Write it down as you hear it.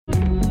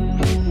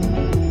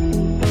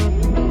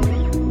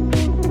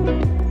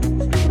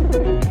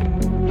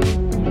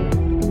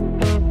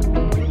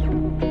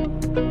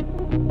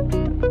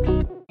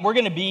we're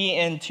going to be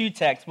in two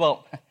texts.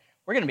 Well,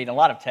 we're going to be in a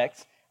lot of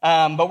texts,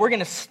 but we're going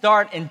to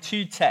start in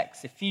two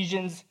texts,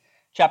 Ephesians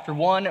chapter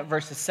 1,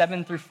 verses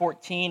 7 through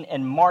 14,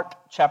 and Mark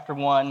chapter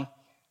 1,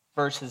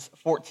 verses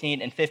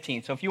 14 and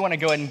 15. So if you want to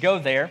go ahead and go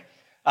there,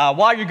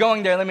 while you're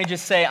going there, let me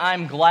just say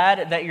I'm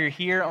glad that you're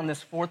here on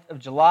this 4th of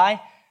July.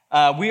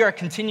 We are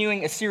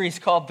continuing a series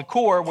called The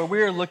Core, where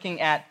we are looking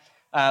at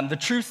the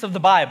truths of the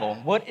Bible.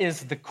 What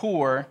is the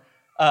core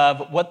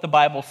of what the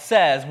Bible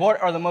says?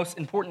 What are the most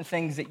important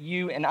things that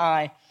you and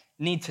I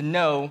need to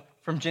know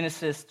from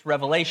Genesis to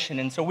Revelation?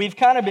 And so we've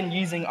kind of been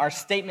using our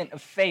statement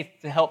of faith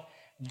to help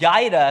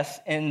guide us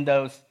in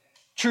those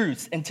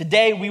truths. And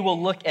today we will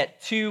look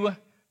at two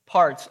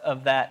parts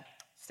of that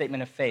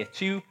statement of faith,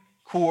 two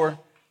core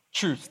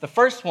truths. The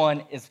first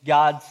one is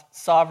God's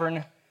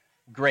sovereign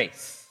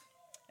grace.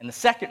 And the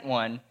second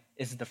one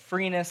is the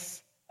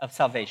freeness of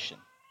salvation.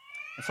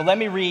 And so let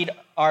me read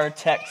our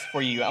text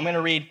for you. I'm going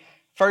to read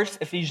first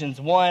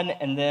Ephesians 1,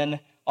 and then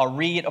I'll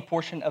read a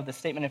portion of the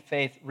statement of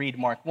faith, read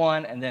Mark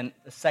 1, and then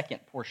the second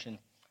portion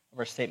of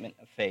our statement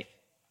of faith.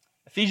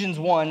 Ephesians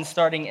 1,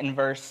 starting in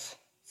verse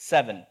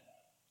 7.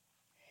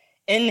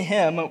 In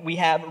him we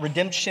have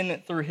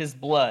redemption through his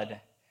blood,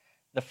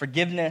 the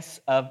forgiveness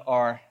of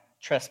our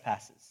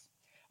trespasses,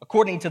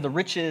 according to the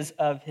riches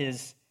of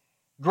his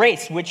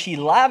grace, which he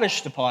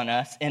lavished upon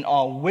us in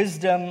all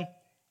wisdom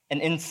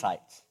and insight,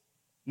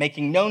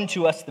 making known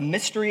to us the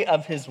mystery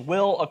of his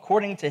will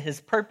according to his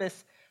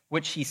purpose,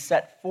 which he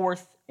set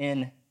forth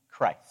in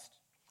Christ,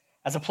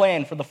 as a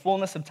plan for the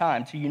fullness of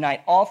time to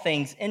unite all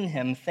things in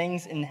him,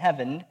 things in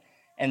heaven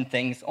and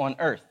things on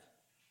earth.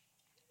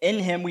 In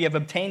him we have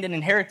obtained an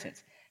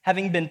inheritance,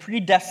 having been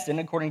predestined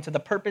according to the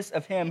purpose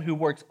of him who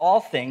works all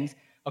things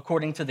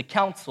according to the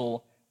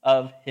counsel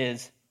of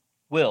his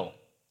will,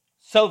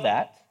 so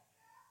that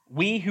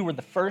we who were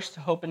the first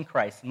to hope in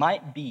Christ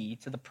might be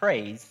to the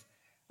praise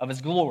of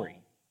his glory.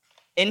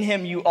 In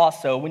him you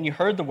also, when you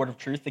heard the word of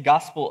truth, the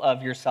gospel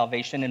of your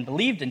salvation, and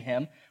believed in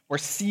him, were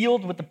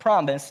sealed with the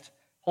promised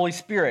Holy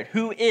Spirit,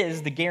 who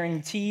is the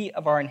guarantee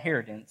of our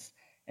inheritance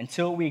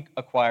until we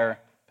acquire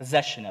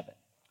possession of it,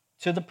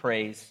 to the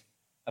praise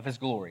of his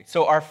glory.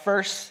 So our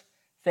first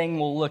thing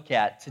we'll look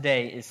at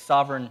today is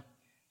sovereign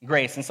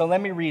grace. And so let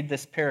me read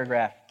this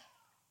paragraph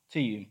to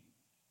you.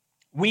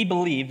 We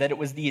believe that it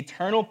was the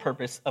eternal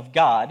purpose of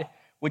God,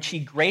 which he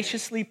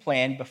graciously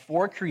planned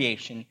before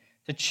creation,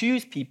 to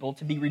choose people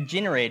to be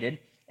regenerated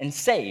and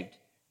saved,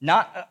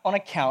 not on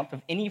account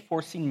of any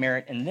foreseen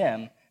merit in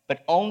them,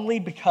 but only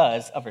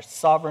because of her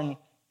sovereign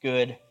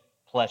good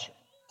pleasure.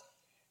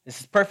 This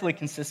is perfectly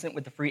consistent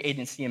with the free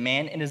agency of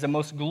man and is a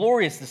most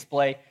glorious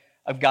display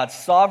of God's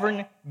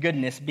sovereign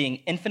goodness being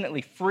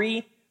infinitely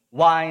free,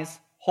 wise,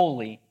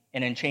 holy,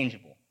 and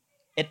unchangeable.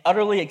 It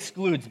utterly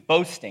excludes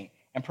boasting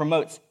and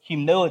promotes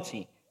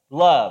humility,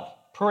 love,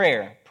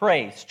 prayer,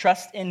 praise,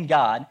 trust in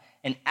God,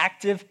 an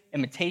active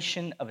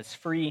imitation of his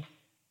free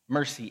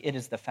mercy. It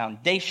is the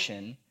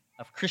foundation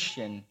of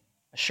Christian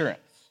assurance.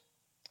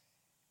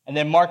 And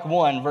then Mark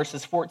 1,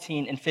 verses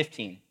 14 and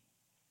 15.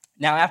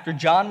 Now after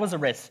John was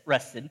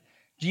arrested,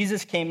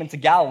 Jesus came into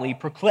Galilee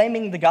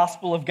proclaiming the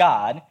gospel of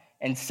God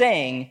and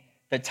saying,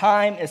 the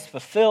time is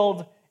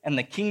fulfilled and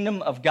the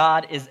kingdom of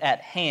God is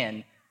at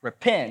hand.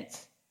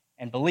 Repent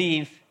and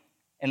believe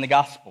in the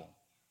gospel.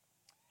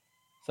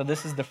 So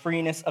this is the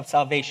freeness of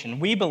salvation.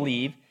 We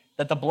believe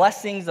that the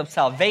blessings of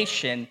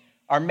salvation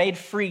are made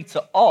free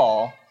to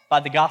all by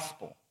the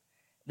gospel,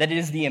 that it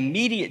is the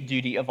immediate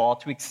duty of all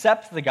to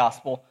accept the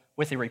gospel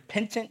with a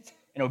repentant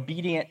and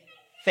obedient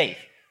faith.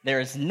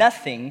 There is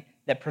nothing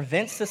that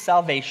prevents the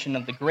salvation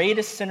of the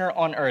greatest sinner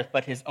on earth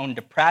but his own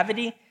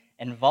depravity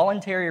and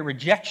voluntary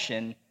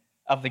rejection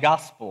of the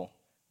gospel,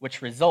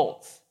 which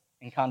results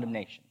in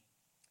condemnation.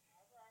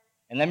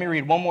 And let me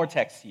read one more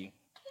text to you.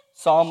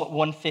 Psalm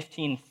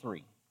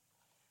 115:3.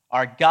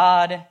 Our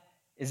God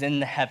is in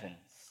the heavens.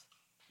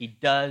 He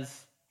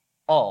does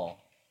all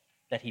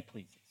that he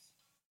pleases.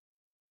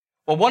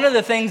 Well, one of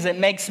the things that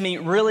makes me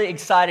really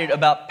excited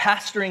about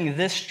pastoring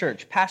this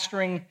church,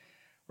 pastoring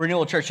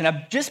Renewal Church, and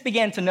I've just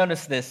began to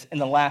notice this in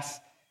the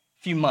last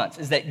few months,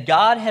 is that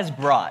God has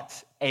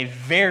brought a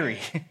very,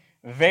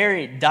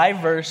 very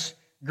diverse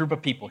group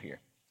of people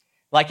here.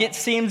 Like it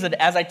seems that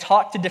as I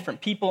talk to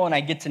different people and I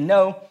get to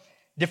know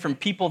different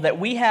people, that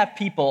we have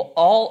people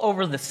all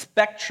over the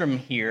spectrum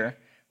here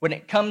when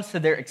it comes to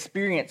their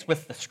experience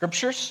with the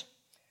scriptures,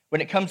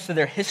 when it comes to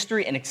their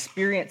history and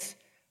experience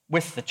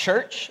with the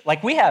church.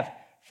 Like we have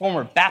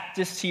former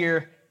Baptists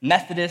here,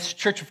 Methodists,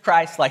 Church of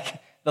Christ,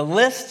 like the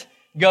list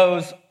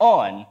goes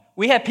on.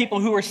 We have people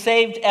who were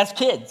saved as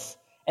kids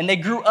and they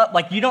grew up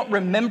like you don't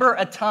remember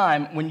a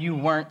time when you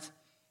weren't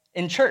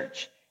in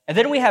church. And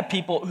then we have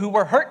people who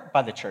were hurt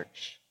by the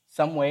church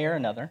some way or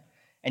another,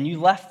 and you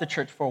left the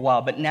church for a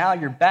while, but now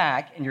you're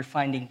back and you're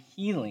finding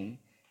healing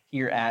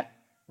here at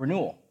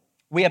Renewal.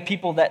 We have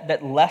people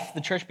that left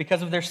the church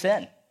because of their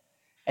sin,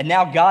 and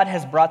now God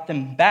has brought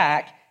them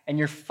back, and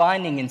you're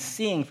finding and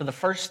seeing for the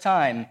first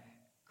time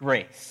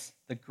grace,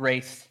 the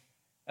grace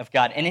of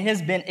God. And it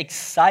has been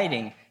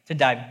exciting to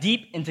dive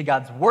deep into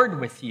God's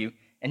word with you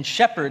and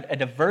shepherd a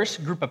diverse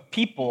group of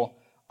people,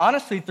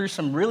 honestly, through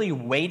some really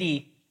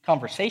weighty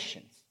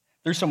conversations,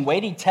 through some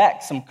weighty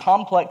texts, some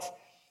complex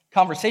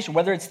conversation,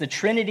 whether it's the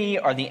Trinity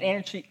or the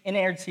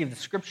inerrancy of the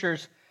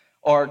Scriptures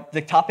or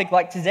the topic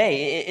like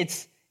today.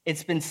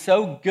 It's been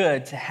so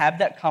good to have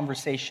that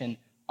conversation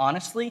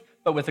honestly,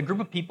 but with a group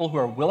of people who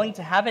are willing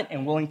to have it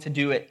and willing to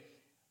do it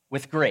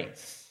with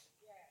grace.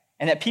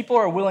 And that people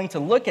are willing to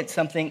look at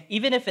something,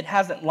 even if it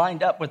hasn't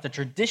lined up with the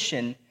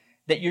tradition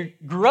that you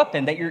grew up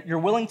in, that you're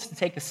willing to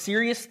take a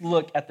serious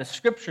look at the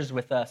Scriptures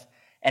with us,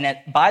 and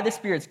by the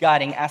Spirit's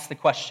guiding, ask the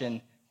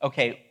question,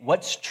 okay,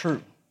 what's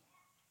true?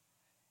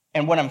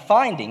 And what I'm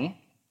finding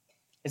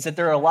is that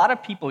there are a lot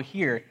of people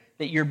here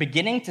that you're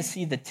beginning to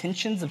see the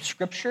tensions of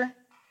Scripture,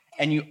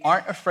 and you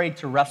aren't afraid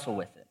to wrestle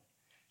with it.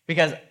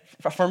 Because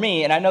for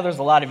me, and I know there's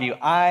a lot of you,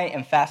 I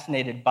am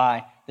fascinated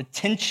by the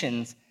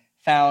tensions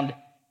found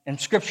in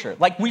Scripture.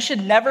 Like, we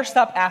should never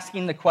stop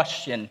asking the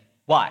question,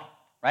 why?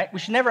 Right? We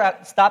should never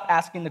stop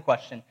asking the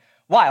question,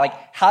 why? Like,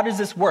 how does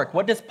this work?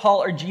 What does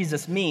Paul or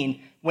Jesus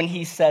mean when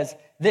he says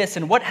this?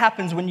 And what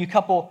happens when you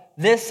couple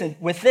this and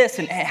with this?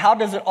 And how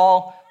does it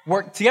all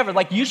work together?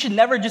 Like, you should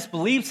never just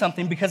believe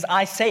something because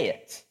I say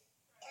it.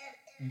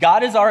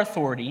 God is our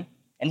authority,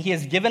 and he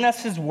has given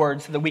us his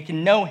word so that we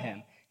can know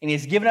him. And he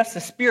has given us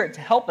the Spirit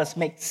to help us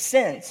make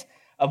sense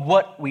of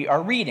what we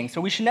are reading. So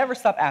we should never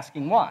stop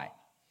asking why.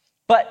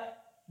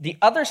 But the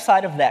other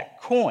side of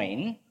that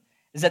coin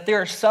is that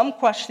there are some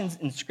questions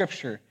in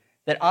Scripture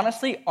that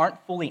honestly aren't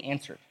fully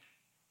answered.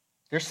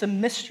 There's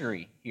some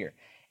mystery here.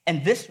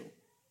 And this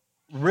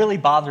really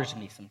bothers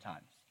me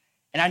sometimes.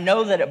 And I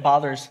know that it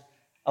bothers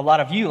a lot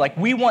of you. Like,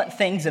 we want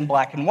things in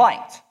black and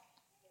white.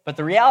 But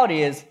the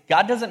reality is,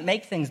 God doesn't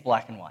make things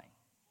black and white.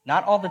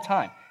 Not all the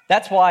time.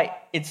 That's why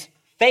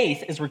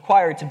faith is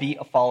required to be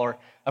a follower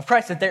of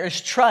Christ, that there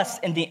is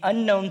trust in the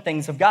unknown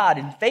things of God.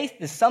 And faith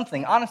is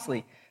something,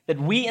 honestly, that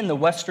we in the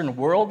Western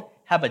world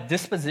have a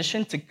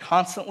disposition to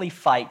constantly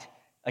fight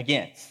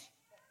against.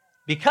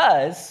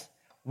 Because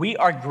we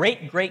are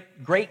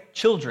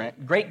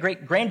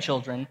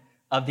great-great-grandchildren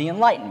of the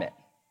Enlightenment.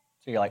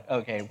 So you're like,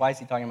 okay, why is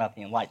he talking about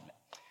the Enlightenment?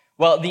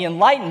 Well, the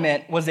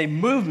Enlightenment was a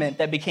movement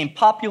that became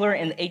popular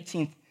in the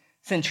 18th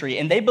century,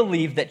 and they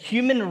believed that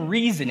human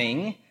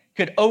reasoning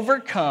could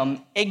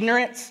overcome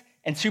ignorance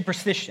and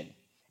superstition.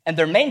 And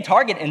their main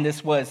target in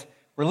this was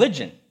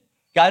religion.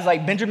 Guys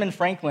like Benjamin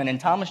Franklin and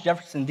Thomas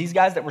Jefferson, these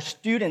guys that were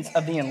students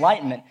of the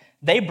Enlightenment,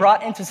 they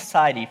brought into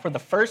society for the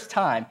first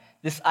time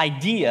this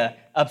idea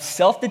of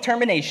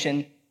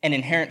self-determination and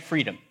inherent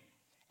freedom.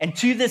 And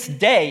to this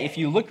day, if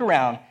you look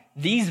around,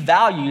 these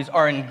values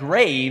are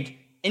engraved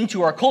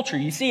into our culture.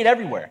 You see it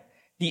everywhere.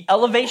 The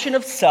elevation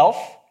of self,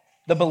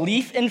 the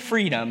belief in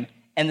freedom,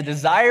 and the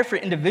desire for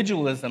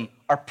individualism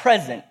are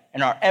present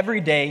in our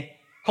everyday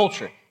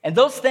culture. And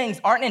those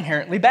things aren't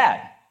inherently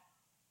bad.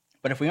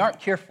 But if we aren't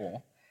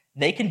careful,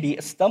 they can be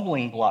a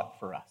stumbling block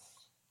for us.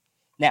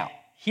 Now,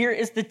 here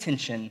is the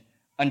tension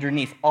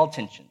underneath all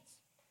tensions.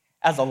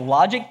 As a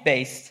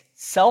logic-based,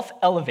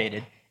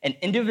 self-elevated, and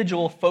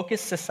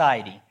individual-focused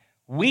society,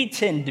 we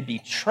tend to be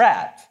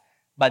trapped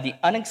by the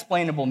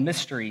unexplainable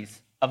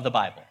mysteries of the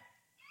Bible.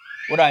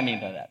 What do I mean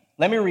by that?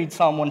 Let me read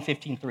Psalm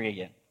 115:3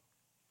 again.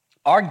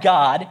 Our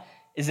God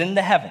is in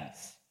the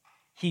heavens.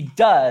 He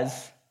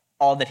does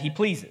all that he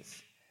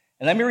pleases.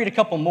 And let me read a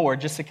couple more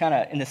just to kind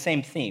of in the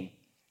same theme.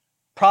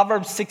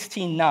 Proverbs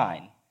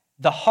 16:9.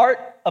 The heart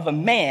of a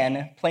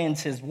man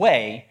plans his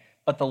way,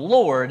 but the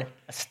Lord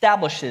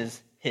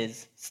establishes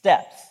his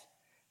steps.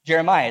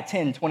 Jeremiah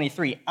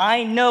 10:23.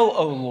 I know,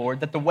 O Lord,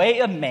 that the way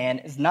of man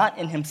is not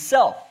in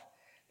himself,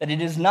 that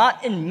it is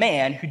not in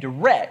man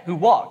who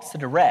walks to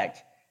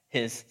direct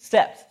his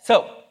steps.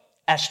 So,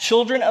 as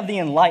children of the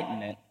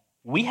Enlightenment,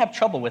 we have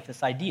trouble with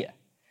this idea.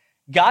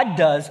 God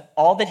does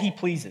all that he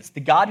pleases. The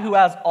God who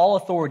has all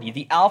authority,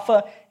 the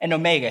Alpha and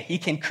Omega. He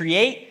can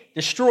create,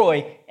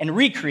 destroy, and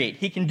recreate.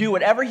 He can do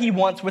whatever he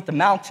wants with the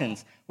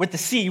mountains, with the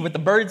sea, with the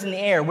birds in the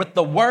air, with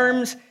the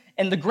worms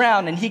in the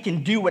ground, and he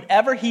can do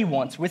whatever he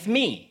wants with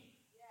me.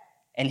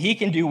 And he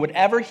can do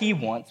whatever he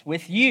wants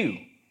with you.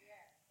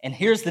 And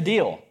here's the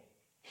deal.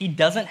 He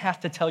doesn't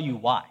have to tell you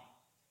why.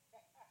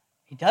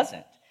 He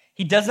doesn't.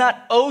 He does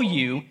not owe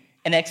you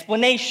an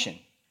explanation.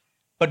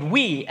 But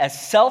we,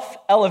 as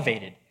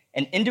self-elevated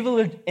and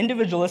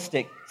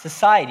individualistic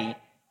society,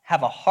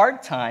 have a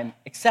hard time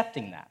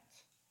accepting that.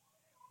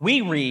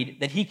 We read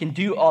that he can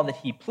do all that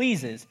he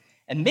pleases,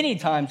 and many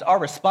times our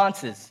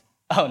response is,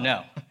 oh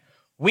no,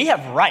 we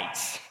have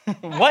rights.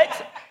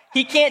 What?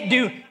 He can't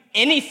do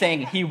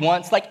anything he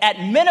wants. Like, at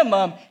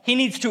minimum, he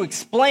needs to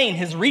explain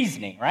his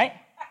reasoning, right?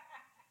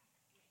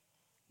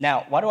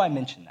 Now, why do I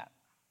mention that?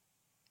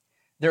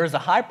 There is a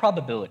high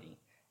probability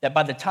that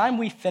by the time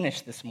we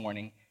finish this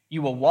morning,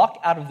 you will walk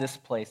out of this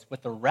place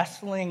with a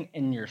wrestling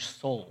in your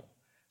soul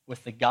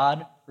with the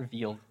God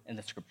revealed in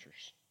the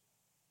Scriptures.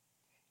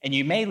 And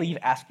you may leave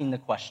asking the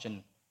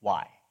question,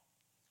 why?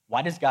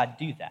 Why does God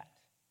do that?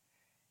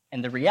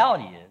 And the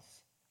reality is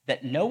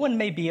that no one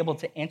may be able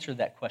to answer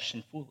that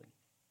question fully.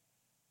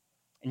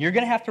 And you're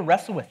going to have to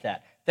wrestle with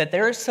that that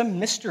there is some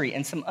mystery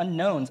and some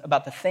unknowns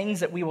about the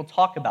things that we will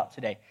talk about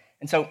today.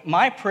 And so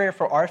my prayer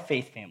for our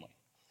faith family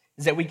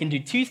is that we can do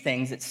two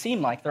things that seem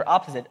like they're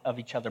opposite of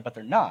each other, but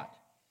they're not.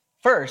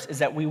 First is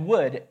that we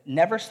would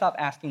never stop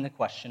asking the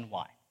question,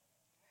 why?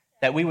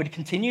 That we would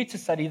continue to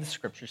study the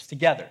scriptures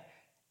together,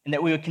 and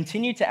that we would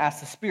continue to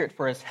ask the Spirit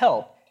for his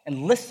help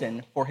and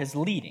listen for his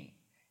leading.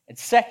 And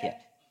second,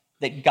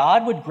 that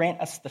God would grant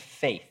us the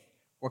faith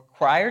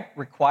required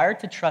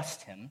to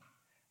trust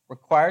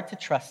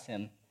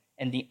him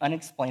in the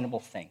unexplainable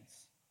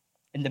things,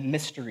 in the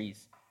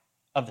mysteries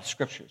of the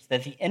scriptures. That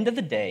at the end of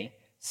the day,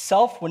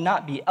 self would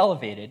not be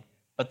elevated,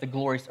 but the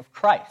glories of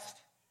Christ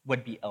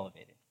would be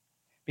elevated.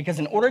 Because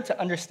in order to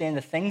understand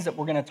the things that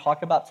we're going to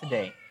talk about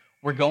today,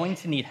 we're going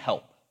to need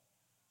help.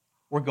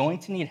 We're going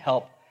to need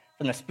help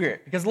from the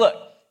Spirit. Because look,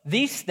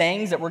 these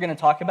things that we're going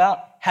to talk about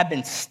have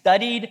been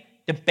studied,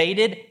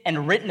 debated,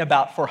 and written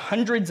about for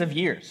hundreds of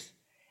years.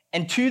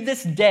 And to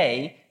this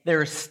day,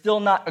 there is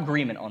still not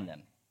agreement on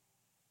them.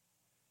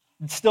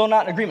 It's still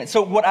not agreement.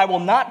 So what I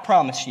will not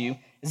promise you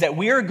is that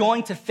we are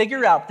going to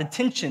figure out the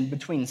tension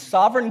between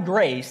sovereign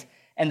grace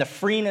and the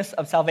freeness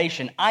of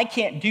salvation. I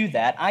can't do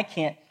that. I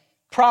can't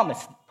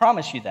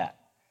promise you that.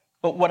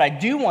 But what I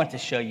do want to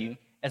show you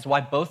is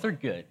why both are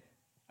good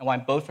and why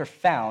both are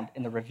found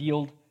in the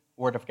revealed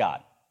Word of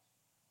God.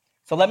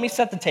 So let me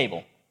set the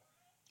table.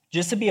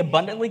 Just to be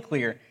abundantly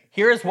clear,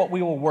 here is what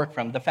we will work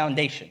from, the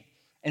foundation.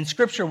 In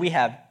Scripture, we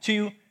have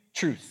two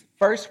truths.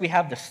 First, we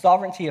have the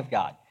sovereignty of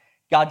God.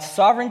 God's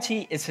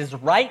sovereignty is his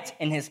right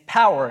and his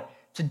power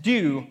to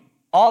do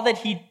all that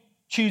he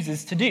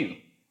chooses to do.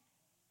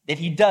 That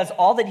he does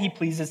all that he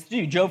pleases to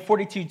do. Job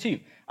 42:2.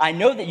 I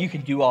know that you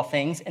can do all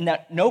things and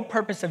that no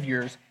purpose of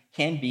yours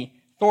can be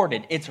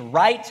thwarted. It's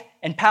right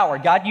and power.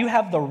 God, you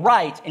have the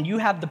right and you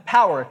have the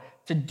power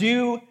to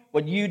do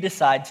what you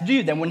decide to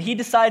do. Then when he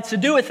decides to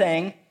do a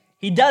thing,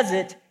 he does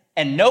it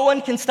and no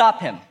one can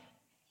stop him.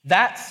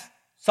 That's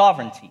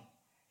sovereignty.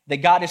 That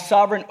God is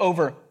sovereign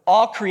over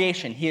all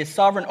creation. He is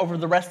sovereign over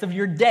the rest of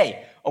your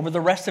day, over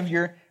the rest of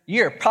your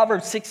year.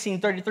 Proverbs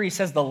 16:33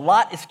 says, the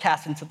lot is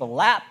cast into the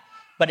lap,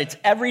 but its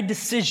every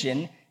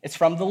decision is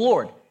from the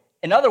Lord.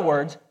 In other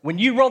words, when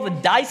you roll the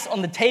dice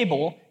on the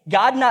table,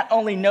 God not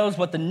only knows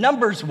what the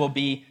numbers will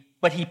be,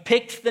 but he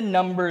picks the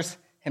numbers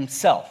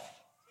himself.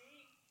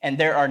 And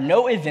there are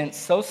no events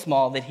so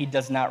small that he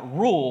does not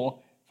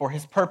rule for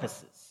his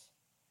purposes.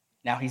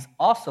 Now he's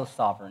also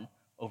sovereign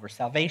over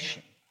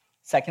salvation.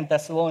 2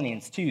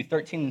 Thessalonians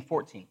 2:13 and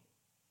 14.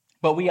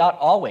 But we ought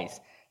always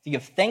to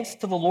give thanks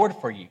to the Lord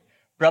for you,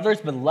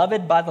 brothers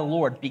beloved by the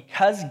Lord,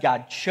 because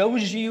God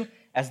chose you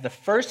as the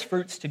first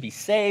fruits to be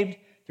saved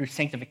through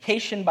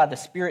sanctification by the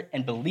Spirit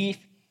and belief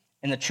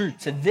in the truth.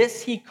 To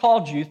this he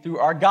called you through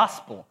our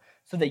gospel,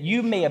 so that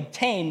you may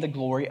obtain the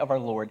glory of our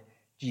Lord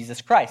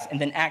Jesus Christ. And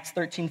then Acts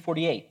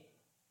 13:48.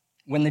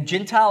 When the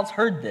Gentiles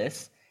heard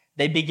this,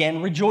 they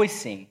began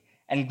rejoicing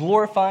and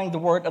glorifying the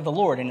word of the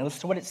Lord. And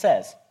listen to what it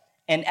says.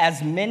 And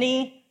as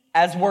many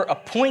as were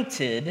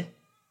appointed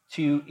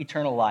to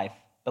eternal life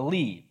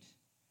believed.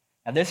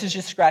 Now, this is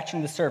just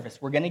scratching the surface.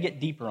 We're going to get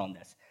deeper on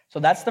this. So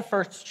that's the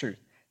first truth.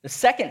 The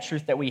second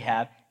truth that we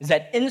have is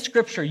that in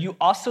Scripture, you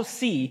also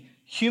see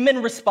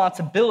human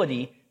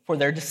responsibility for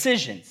their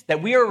decisions,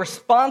 that we are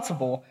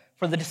responsible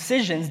for the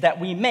decisions that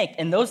we make.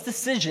 And those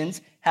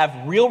decisions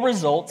have real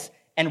results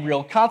and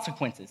real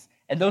consequences.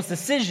 And those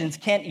decisions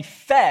can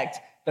affect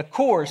the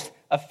course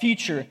of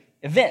future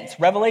events.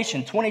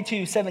 Revelation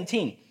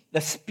 22:17.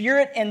 The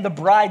Spirit and the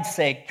bride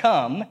say,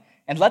 come,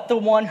 and let the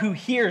one who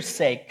hears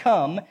say,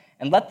 come,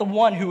 and let the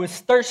one who is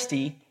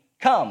thirsty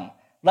come.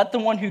 Let the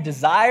one who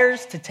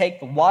desires to take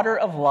the water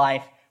of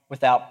life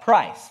without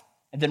price.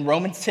 And then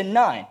Romans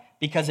 10:9.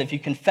 Because if you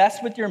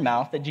confess with your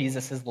mouth that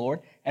Jesus is Lord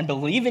and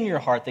believe in your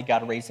heart that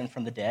God raised him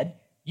from the dead,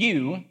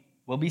 you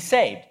will be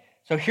saved.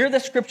 So here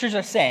the scriptures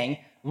are saying,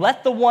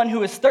 let the one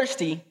who is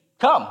thirsty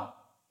come.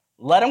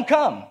 Let him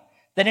come.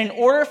 That in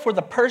order for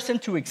the person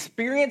to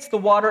experience the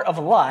water of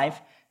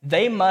life,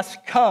 they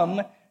must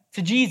come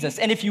to Jesus.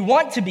 And if you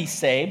want to be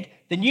saved,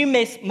 then you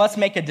must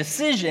make a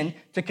decision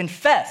to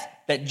confess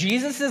that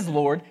Jesus is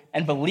Lord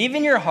and believe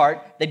in your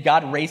heart that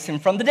God raised him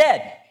from the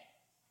dead.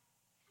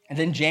 And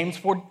then James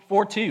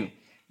 4:2,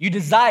 you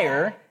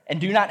desire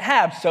and do not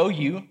have, so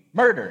you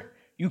murder.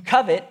 You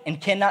covet and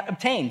cannot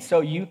obtain,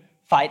 so you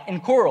fight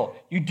and quarrel.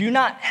 You do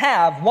not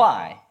have,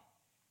 why?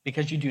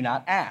 Because you do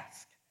not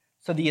ask.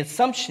 So the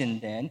assumption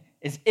then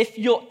is if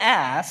you'll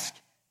ask,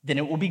 then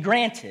it will be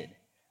granted.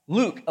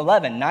 Luke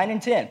 11:9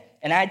 and 10.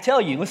 And I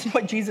tell you, listen to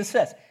what Jesus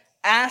says.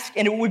 Ask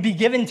and it will be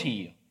given to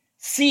you.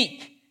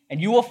 Seek and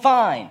you will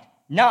find.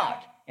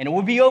 Knock and it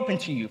will be open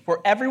to you.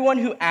 For everyone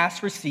who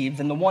asks receives,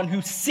 and the one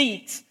who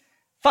seeks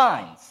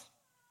finds.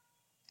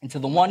 And to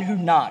the one who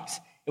knocks,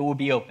 it will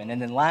be open. And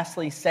then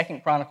lastly,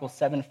 2 Chronicles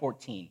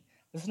 7:14.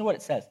 Listen to what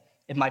it says.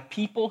 If my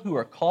people who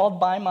are called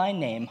by my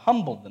name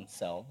humble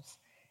themselves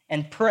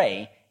and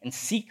pray and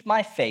seek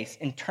my face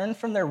and turn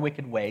from their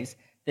wicked ways,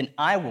 then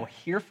I will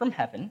hear from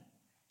heaven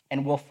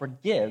and will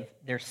forgive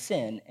their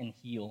sin and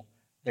heal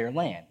their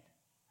land.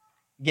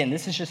 Again,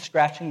 this is just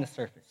scratching the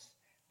surface,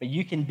 but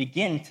you can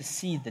begin to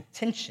see the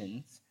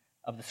tensions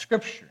of the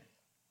scripture.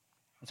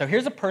 And so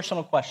here's a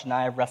personal question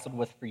I have wrestled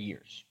with for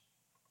years,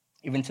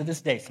 even to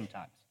this day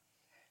sometimes.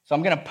 So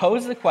I'm going to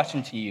pose the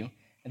question to you,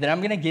 and then I'm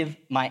going to give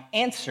my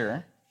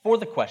answer for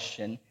the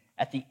question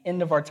at the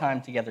end of our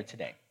time together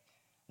today.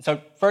 And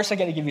so first I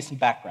got to give you some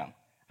background.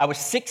 I was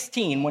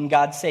 16 when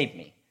God saved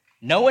me.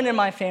 No one in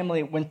my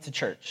family went to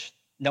church.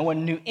 No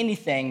one knew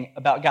anything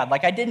about God.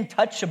 Like, I didn't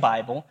touch a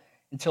Bible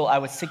until I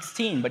was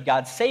 16, but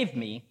God saved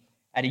me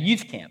at a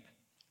youth camp.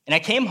 And I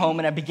came home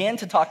and I began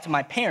to talk to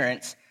my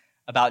parents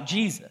about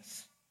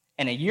Jesus.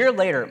 And a year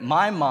later,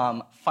 my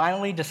mom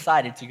finally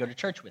decided to go to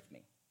church with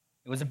me.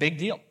 It was a big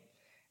deal.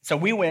 So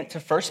we went to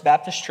First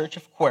Baptist Church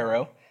of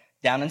Cuero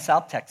down in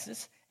South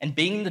Texas. And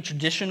being the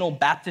traditional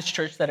Baptist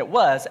church that it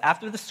was,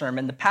 after the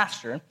sermon, the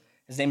pastor,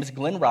 his name is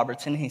Glenn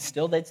Robertson, he's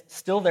still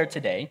there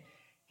today,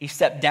 he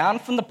stepped down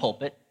from the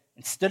pulpit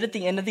and stood at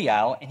the end of the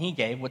aisle, and he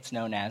gave what's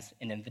known as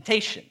an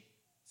invitation.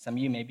 Some of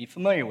you may be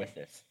familiar with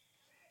this.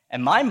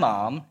 And my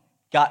mom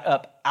got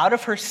up out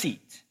of her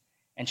seat,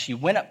 and she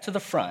went up to the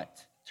front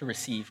to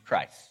receive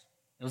Christ.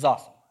 It was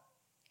awesome.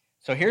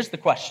 So here's the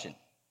question.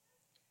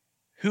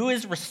 Who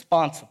is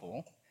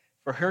responsible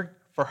for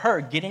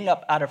her getting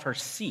up out of her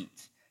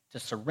seat to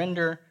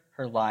surrender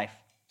her life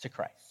to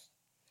Christ?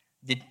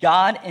 Did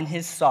God in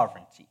his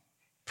sovereignty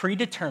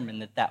predetermine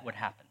that that would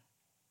happen?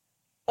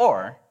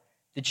 Or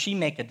did she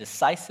make a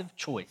decisive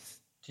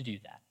choice to do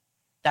that?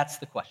 That's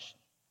the question.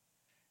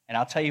 And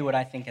I'll tell you what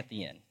I think at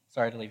the end.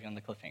 Sorry to leave you on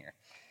the cliffhanger.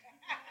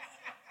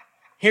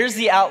 Here's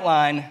the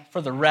outline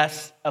for the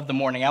rest of the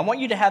morning. I want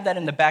you to have that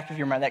in the back of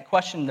your mind, that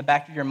question in the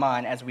back of your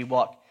mind as we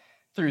walk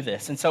through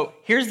this. And so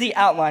here's the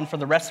outline for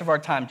the rest of our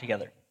time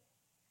together.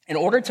 In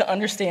order to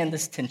understand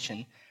this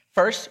tension,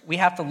 first, we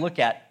have to look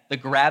at the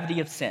gravity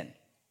of sin.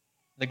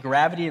 The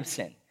gravity of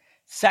sin.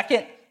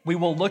 Second, we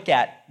will look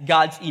at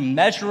God's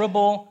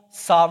immeasurable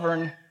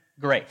sovereign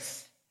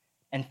grace.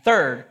 And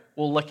third,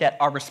 we'll look at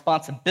our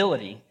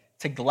responsibility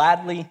to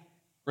gladly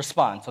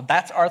respond. So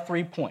that's our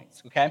 3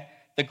 points, okay?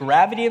 The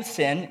gravity of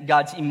sin,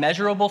 God's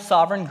immeasurable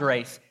sovereign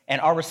grace, and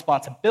our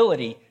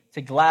responsibility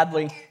to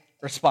gladly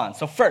respond.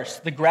 So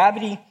first, the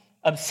gravity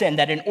of sin,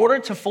 that in order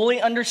to fully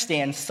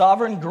understand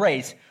sovereign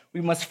grace,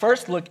 we must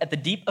first look at the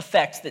deep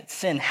effects that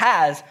sin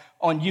has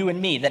on you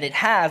and me, that it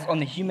has on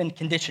the human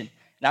condition.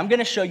 And I'm going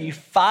to show you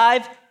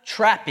 5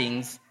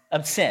 trappings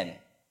of sin.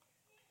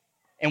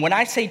 And when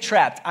I say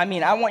trapped, I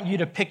mean I want you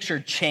to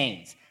picture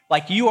chains,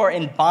 like you are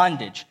in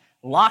bondage,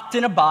 locked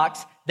in a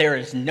box. There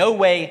is no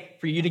way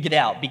for you to get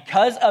out.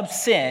 Because of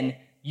sin,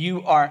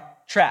 you are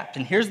trapped.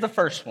 And here's the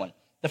first one.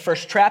 The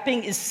first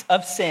trapping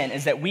of sin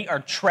is that we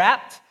are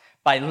trapped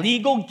by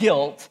legal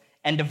guilt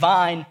and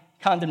divine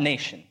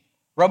condemnation.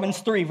 Romans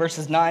 3,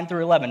 verses 9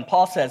 through 11,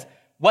 Paul says,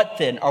 "What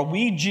then? Are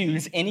we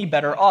Jews any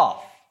better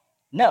off?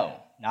 No,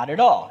 not at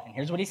all." And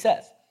here's what he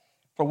says.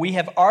 "For we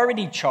have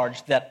already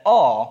charged that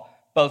all,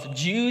 both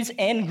Jews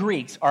and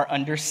Greeks, are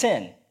under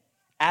sin.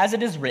 As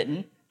it is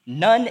written,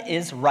 none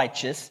is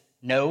righteous,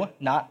 no,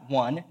 not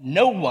one.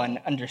 No one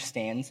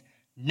understands,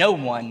 no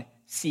one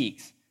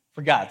seeks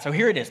for God." So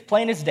here it is,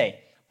 plain as day.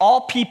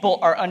 All people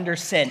are under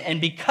sin, and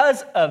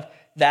because of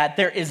that,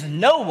 there is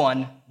no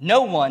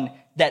one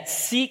that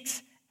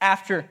seeks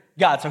after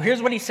God. So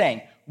here's what he's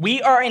saying.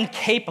 We are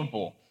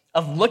incapable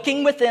of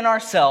looking within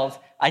ourselves,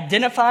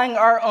 identifying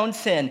our own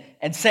sin,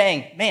 and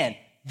saying, man,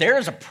 there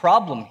is a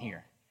problem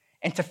here.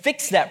 And to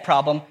fix that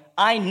problem,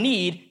 I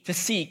need to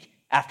seek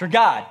after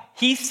God.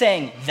 He's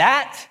saying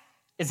that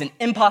is an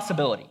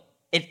impossibility.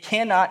 It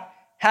cannot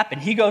happen.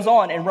 He goes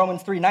on in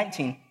Romans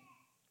 3:19,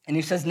 and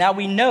he says, "Now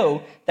we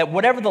know that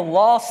whatever the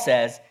law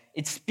says,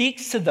 it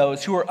speaks to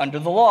those who are under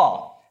the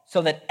law,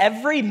 so that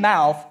every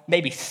mouth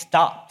may be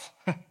stopped,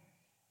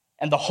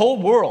 and the whole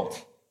world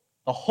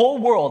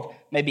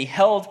may be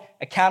held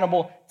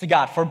accountable to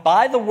God. For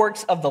by the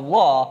works of the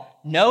law,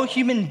 no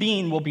human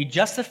being will be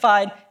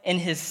justified in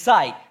his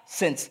sight,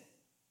 since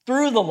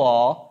through the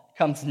law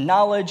comes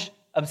knowledge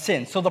of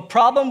sin." So the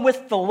problem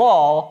with the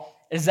law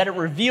is that it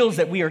reveals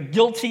that we are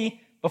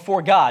guilty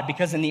before God,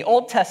 because in the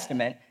Old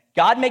Testament,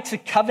 God makes a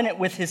covenant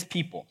with his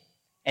people,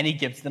 and he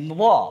gives them the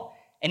law.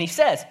 And he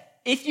says,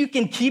 if you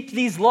can keep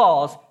these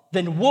laws,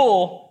 then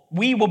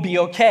we will be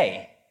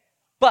okay.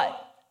 But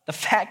the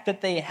fact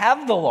that they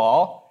have the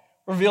law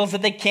reveals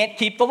that they can't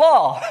keep the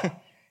law.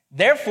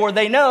 Therefore,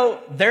 they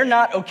know they're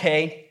not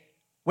okay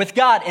with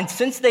God. And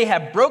since they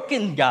have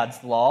broken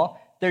God's law,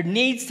 there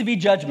needs to be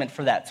judgment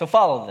for that. So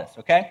follow this,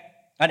 okay?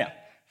 I know.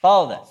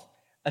 Follow this.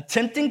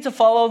 Attempting to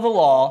follow the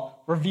law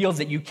reveals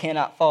that you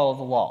cannot follow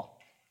the law.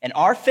 And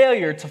our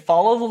failure to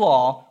follow the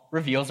law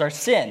reveals our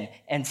sin.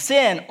 And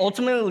sin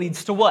ultimately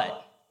leads to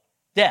what?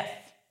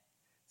 Death.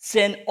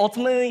 Sin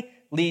ultimately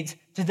leads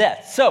to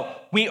death. So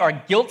we are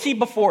guilty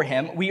before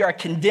him, we are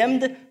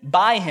condemned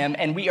by him,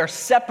 and we are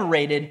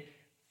separated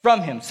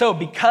from him. So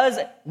because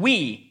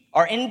we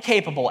are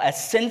incapable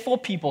as sinful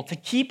people to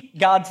keep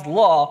God's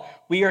law,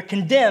 we are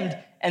condemned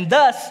and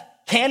thus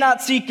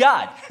cannot seek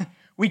God.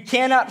 We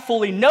cannot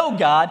fully know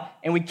God,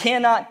 and we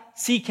cannot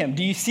seek him.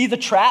 Do you see the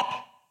trap?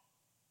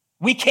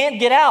 We can't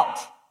get out.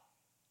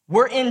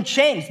 We're in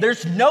chains.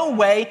 There's no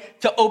way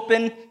to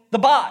open the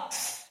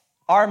box.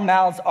 Our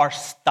mouths are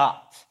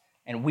stopped,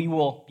 and we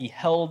will be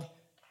held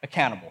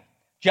accountable.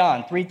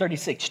 John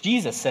 3:36,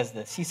 Jesus says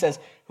this. He says,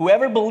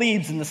 whoever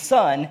believes in the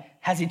Son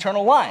has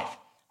eternal life.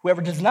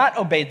 Whoever does not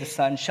obey the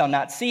Son shall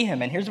not see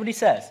him. And here's what he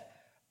says.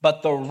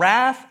 But the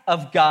wrath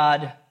of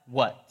God,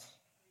 what?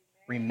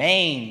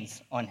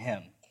 Remains on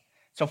him.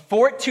 So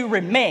for it to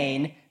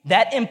remain,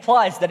 that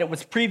implies that it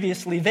was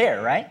previously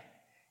there, right?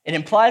 It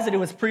implies that it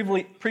was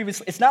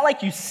previously. It's not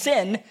like you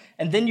sin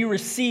and then you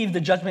receive the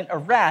judgment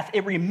of wrath.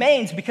 It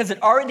remains because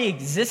it already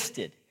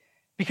existed,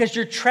 because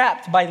you're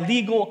trapped by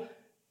legal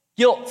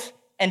guilt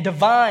and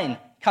divine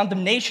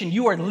condemnation.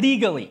 You are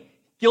legally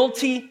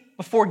guilty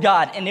before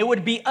God, and it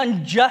would be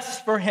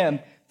unjust for him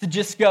to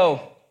just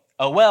go,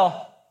 oh,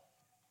 well,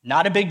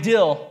 not a big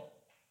deal.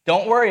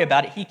 Don't worry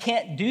about it. He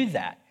can't do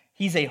that.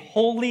 He's a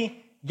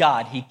holy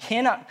God. He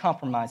cannot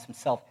compromise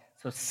himself,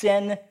 so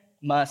sin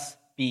must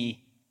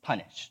be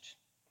punished.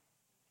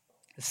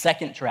 The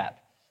second trap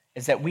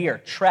is that we are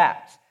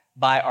trapped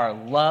by our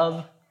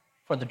love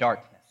for the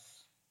darkness.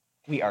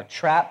 We are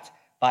trapped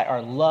by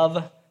our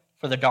love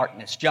for the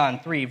darkness. John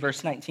 3,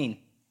 verse 19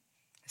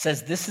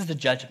 says, this is the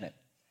judgment,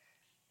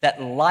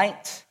 that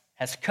light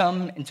has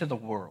come into the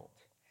world,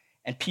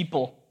 and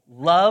people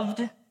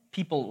loved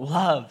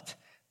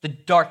the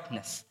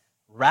darkness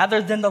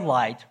rather than the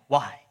light.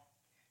 Why?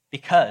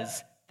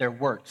 Because their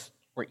works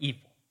were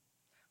evil.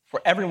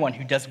 For everyone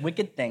who does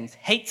wicked things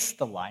hates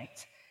the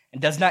light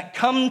and does not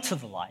come to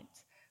the light,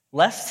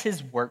 lest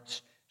his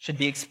works should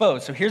be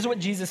exposed. So here's what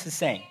Jesus is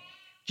saying.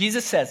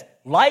 Jesus says,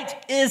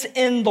 light is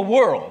in the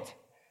world,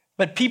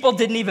 but people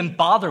didn't even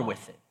bother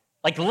with it.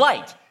 Like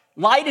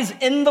light is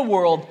in the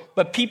world,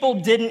 but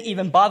people didn't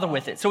even bother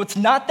with it. So it's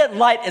not that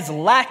light is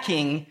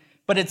lacking,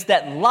 but it's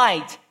that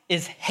light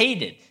is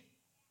hated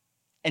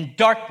and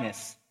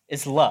darkness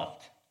is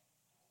loved.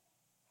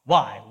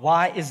 Why?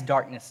 Why is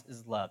darkness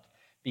loved?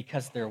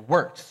 Because their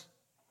works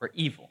were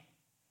evil.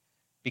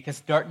 Because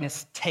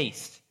darkness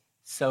tastes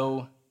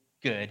so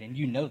good. And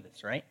you know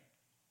this, right?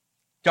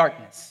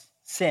 Darkness,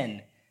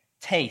 sin,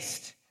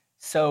 taste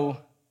so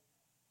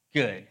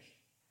good.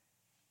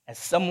 As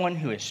someone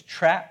who is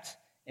trapped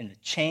in the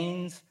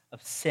chains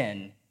of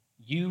sin,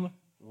 you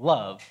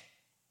love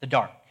the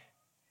dark.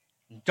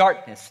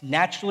 Darkness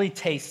naturally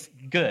tastes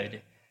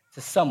good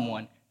to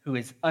someone who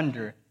is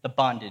under the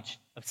bondage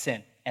of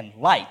sin. And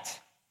light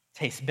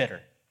tastes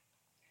bitter.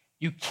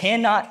 You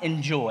cannot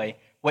enjoy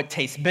what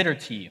tastes bitter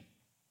to you.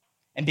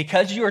 And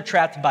because you are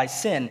trapped by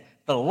sin,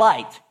 the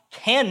light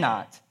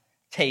cannot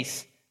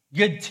taste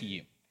good to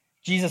you.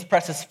 Jesus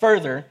presses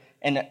further,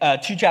 and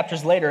 2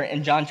 chapters later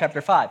in John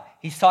chapter 5.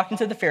 He's talking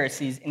to the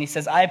Pharisees, and he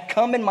says, I have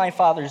come in my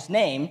Father's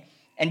name,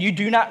 and you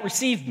do not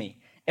receive me.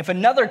 If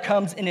another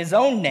comes in his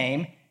own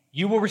name,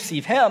 you will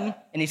receive him.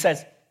 And he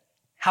says,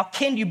 how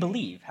can you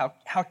believe?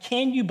 How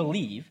can you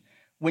believe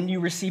when you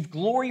receive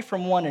glory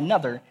from one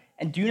another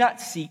and do not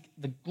seek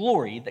the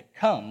glory that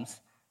comes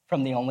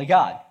from the only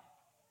God?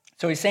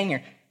 So he's saying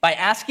here, by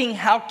asking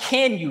how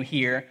can you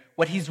hear,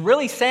 what he's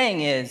really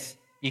saying is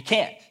you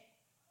can't.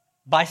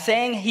 By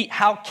saying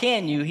how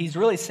can you, he's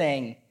really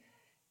saying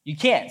you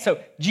can't.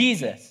 So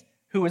Jesus,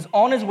 who is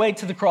on his way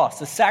to the cross,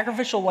 the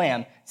sacrificial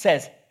lamb,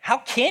 says, how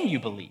can you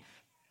believe?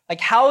 Like,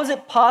 how is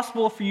it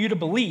possible for you to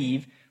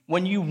believe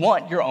when you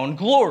want your own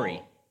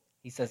glory?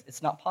 He says,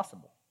 it's not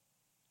possible.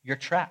 You're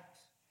trapped.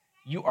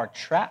 You are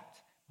trapped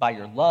by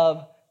your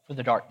love for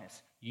the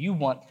darkness. You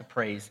want the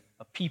praise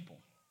of people.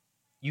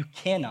 You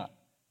cannot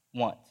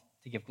want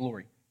to give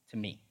glory to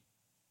me.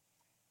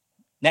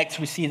 Next,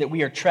 we see that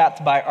we are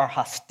trapped by our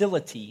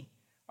hostility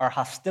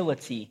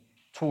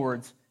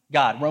towards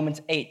God.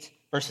 Romans 8,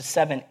 verses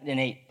 7 and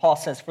 8, Paul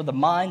says, for the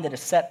mind that is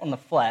set on the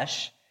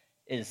flesh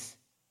is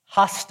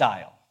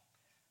hostile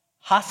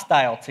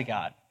to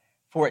God,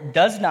 for it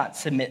does not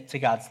submit to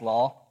God's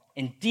law.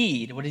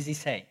 Indeed, what does he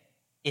say?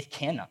 It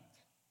cannot.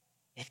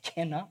 It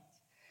cannot.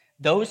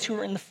 Those who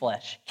are in the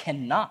flesh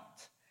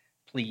cannot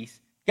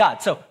please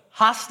God. So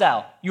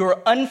hostile,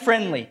 you're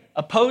unfriendly,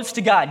 opposed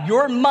to God.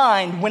 Your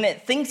mind, when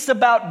it thinks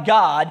about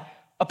God,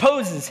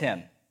 opposes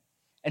him.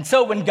 And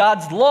so when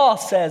God's law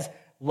says,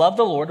 love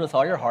the Lord with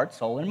all your heart,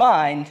 soul, and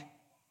mind,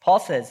 Paul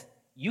says,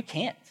 you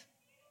can't.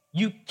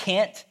 You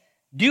can't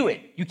do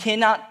it. You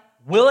cannot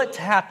will it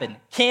to happen.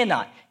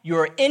 Cannot. You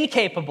are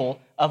incapable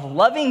of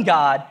loving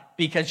God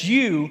because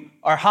you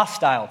are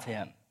hostile to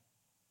him.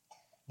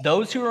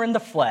 Those who are in the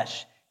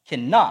flesh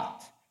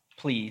cannot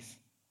please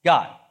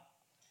God.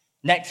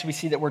 Next, we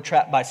see that we're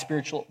trapped by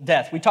spiritual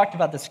death. We talked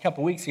about this a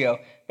couple weeks ago,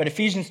 but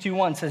Ephesians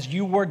 2:1 says,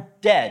 you were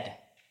dead.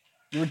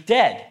 You were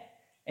dead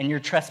in your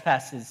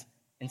trespasses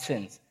and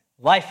sins,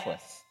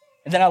 lifeless.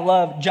 And then I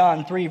love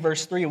John 3,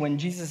 verse 3, when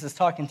Jesus is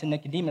talking to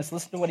Nicodemus.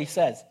 Listen to what he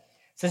says. It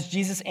says,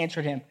 Jesus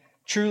answered him,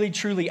 truly,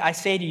 truly, I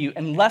say to you,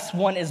 unless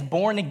one is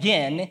born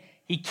again,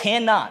 he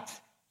cannot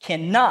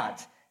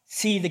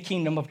see the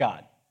kingdom of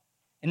God.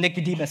 And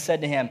Nicodemus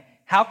said to him,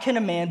 How can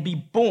a man be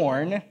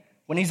born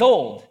when he's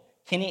old?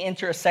 Can he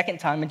enter a second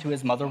time into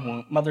his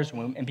mother's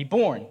womb and be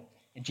born?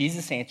 And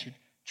Jesus answered,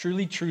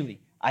 truly,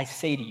 truly, I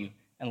say to you,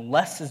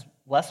 unless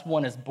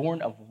one is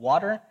born of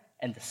water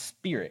and the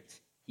Spirit,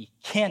 he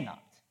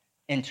cannot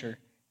enter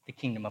the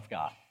kingdom of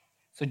God.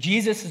 So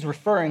Jesus is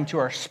referring to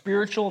our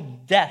spiritual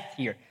death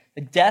here,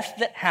 the death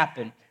that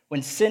happened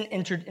when sin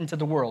entered into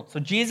the world. So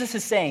Jesus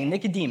is saying,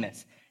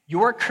 Nicodemus,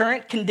 your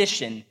current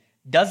condition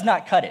does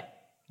not cut it.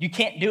 You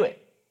can't do it.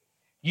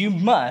 You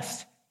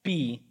must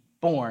be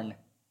born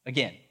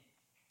again.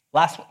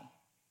 Last one.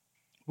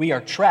 We are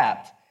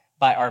trapped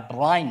by our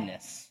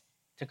blindness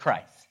to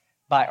Christ.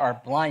 By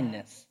our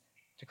blindness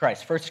to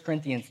Christ. 1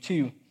 Corinthians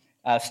 2,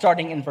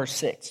 starting in verse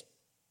 6.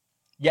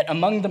 Yet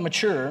among the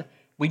mature,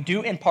 we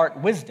do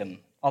impart wisdom,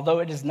 although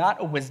it is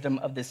not a wisdom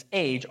of this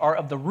age or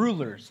of the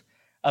rulers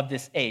of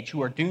this age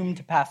who are doomed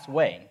to pass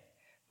away,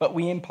 but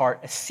we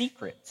impart a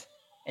secret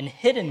and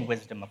hidden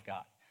wisdom of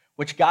God,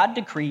 which God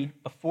decreed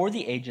before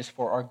the ages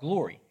for our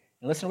glory.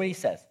 And listen to what he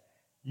says.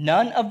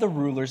 None of the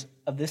rulers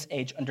of this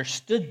age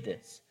understood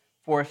this,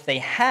 for if they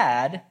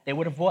had, they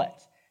would have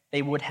what?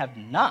 They would have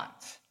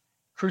not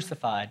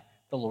crucified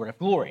the Lord of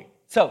glory.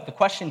 So the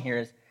question here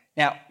is,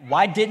 now,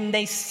 why didn't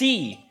they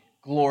see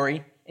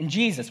glory in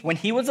Jesus? When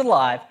he was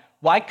alive,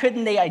 why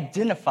couldn't they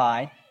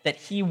identify that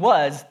he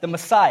was the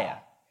Messiah?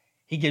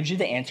 He gives you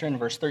the answer in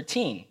verse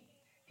 13.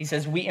 He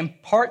says, we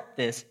impart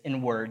this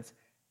in words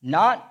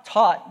not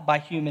taught by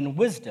human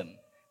wisdom,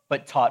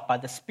 but taught by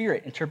the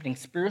Spirit, interpreting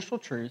spiritual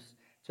truths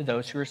to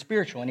those who are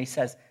spiritual. And he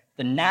says,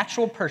 the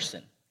natural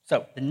person,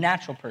 the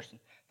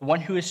one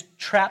who is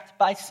trapped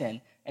by sin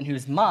and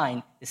whose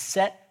mind is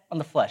set on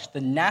the flesh,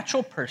 the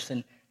natural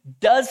person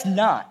does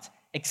not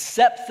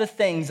accept the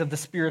things of the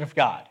Spirit of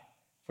God.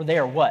 For they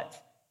are what?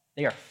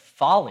 They are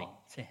folly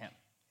to him.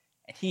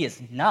 And he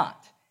is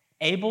not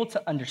able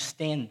to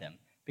understand them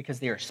because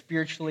they are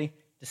spiritually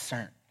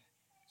discerned.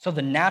 So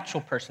the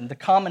natural person, the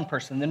common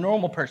person, the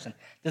normal person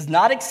does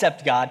not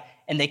accept God,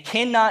 and they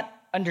cannot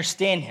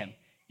understand him.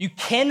 You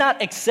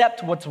cannot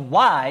accept what's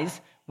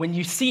wise when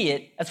you see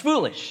it as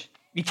foolish.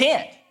 You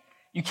can't.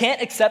 You can't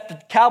accept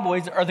that the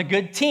Cowboys are the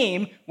good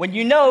team when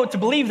you know to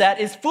believe that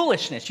is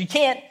foolishness. You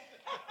can't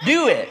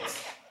do it.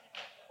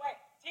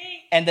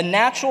 And the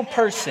natural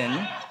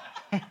person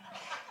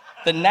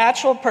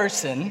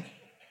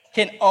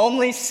can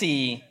only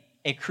see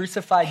a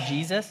crucified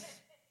Jesus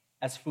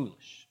as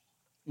foolish.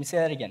 Let me say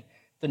that again.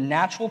 The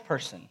natural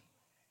person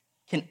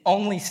can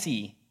only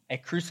see a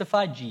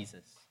crucified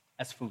Jesus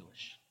as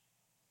foolish.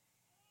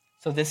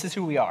 So this is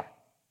who we are.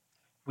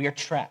 We are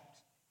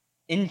trapped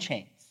in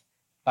chains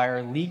by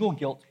our legal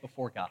guilt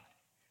before God.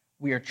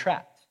 We are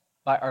trapped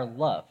by our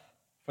love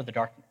for the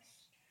darkness.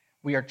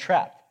 We are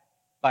trapped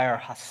by our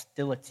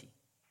hostility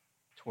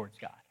towards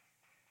God.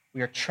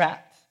 We are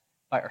trapped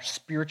by our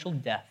spiritual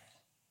death.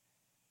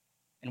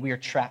 And we are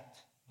trapped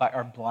by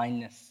our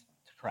blindness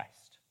to Christ.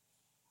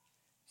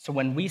 So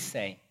when we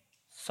say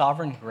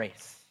sovereign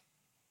grace,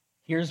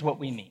 here's what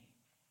we mean.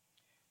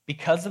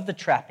 Because of the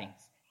trappings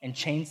and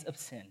chains of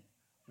sin,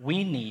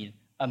 we need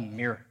a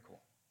miracle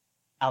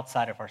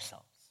outside of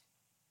ourselves.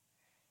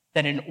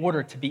 That in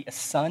order to be a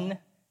son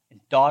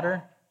and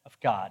daughter of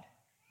God,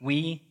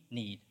 we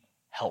need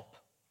help.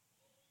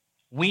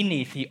 We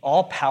need the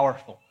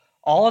all-powerful,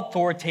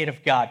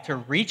 all-authoritative God to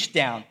reach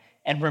down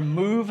and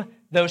remove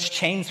those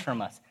chains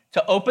from us,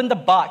 to open the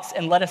box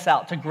and let us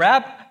out, to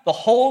grab the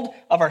hold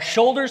of our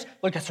shoulders,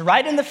 look us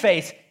right in the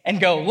face, and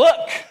go,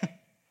 look,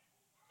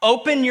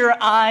 open your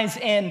eyes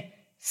and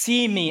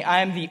see me. I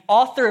am the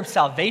author of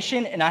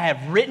salvation, and I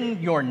have written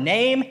your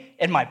name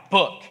in my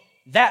book.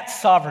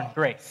 That's sovereign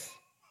grace.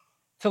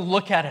 To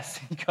look at us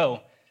and go,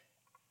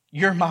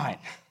 you're mine.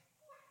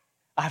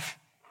 I've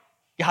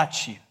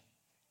got you.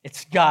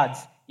 It's God's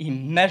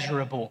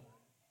immeasurable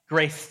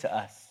grace to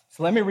us.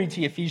 So let me read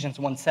to you Ephesians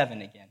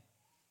 1:7 again.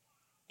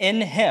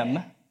 In him,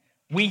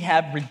 we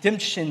have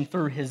redemption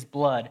through his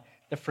blood,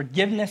 the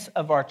forgiveness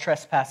of our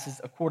trespasses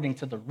according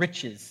to the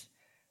riches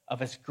of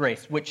his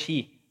grace, which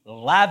he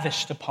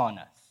lavished upon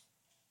us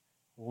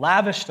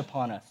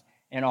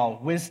in all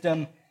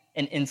wisdom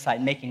and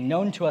insight, making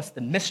known to us the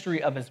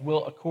mystery of his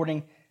will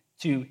according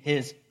to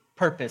his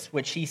purpose,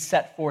 which he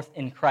set forth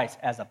in Christ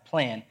as a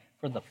plan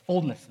for the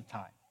fullness of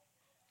time,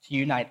 to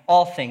unite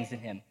all things in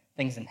him,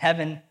 things in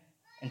heaven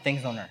and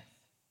things on earth.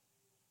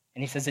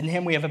 And he says, in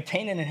him we have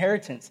obtained an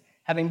inheritance,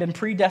 having been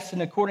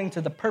predestined according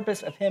to the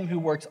purpose of him who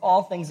works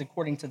all things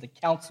according to the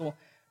counsel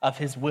of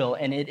his will.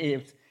 And it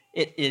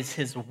is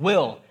his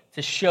will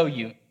to show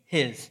you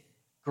his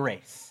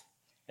grace.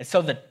 And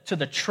so to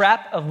the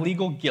trap of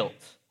legal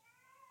guilt,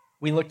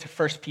 we look to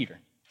 1 Peter.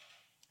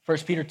 1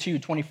 Peter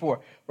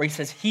 2:24, where he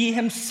says, he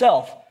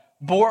himself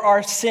bore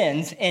our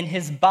sins in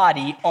his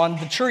body on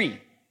the tree,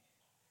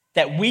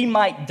 that we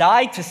might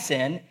die to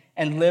sin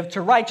and live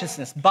to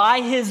righteousness.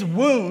 By his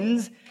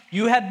wounds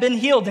you have been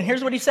healed. And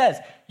here's what he says.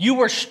 You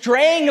were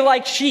straying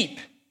like sheep,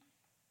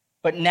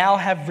 but now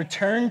have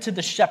returned to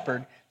the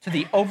shepherd, to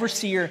the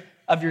overseer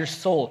of your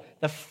soul.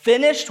 The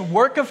finished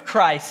work of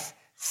Christ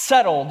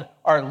settled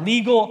our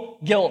legal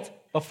guilt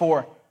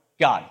before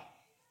God.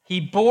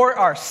 He bore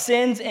our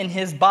sins in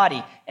his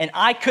body, and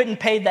I couldn't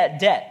pay that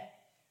debt.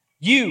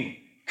 You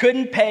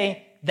couldn't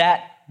pay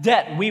that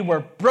debt. We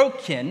were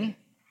broken,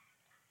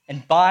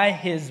 and by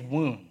his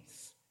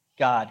wounds,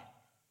 God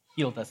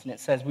healed us. And it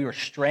says we were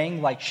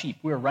straying like sheep.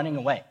 We were running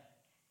away.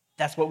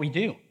 That's what we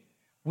do.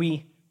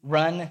 We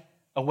run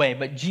away.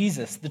 But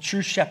Jesus, the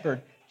true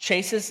shepherd,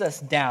 chases us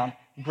down,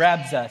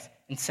 grabs us,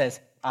 and says,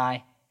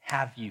 I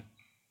have you.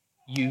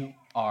 You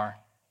are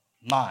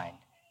mine.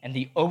 And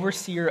the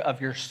overseer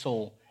of your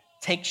soul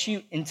takes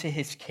you into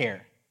his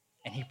care,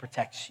 and he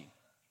protects you.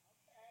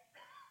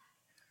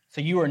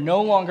 So you are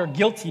no longer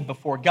guilty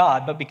before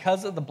God, but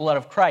because of the blood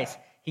of Christ,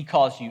 he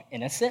calls you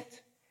innocent,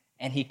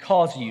 and he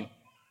calls you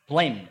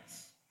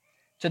blameless.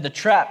 To the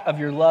trap of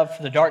your love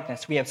for the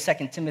darkness, we have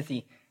 2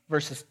 Timothy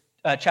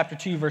chapter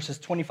 2, verses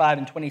 25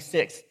 and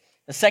 26.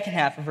 The second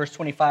half of verse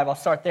 25, I'll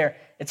start there.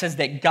 It says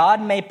that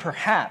God may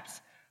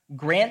perhaps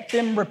grant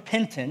them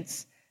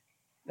repentance.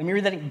 Let me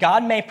read that.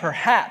 God may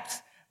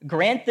perhaps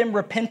grant them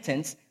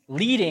repentance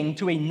leading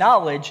to a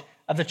knowledge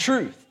of the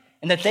truth,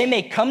 and that they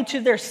may come to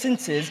their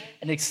senses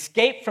and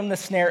escape from the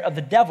snare of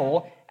the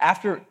devil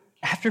after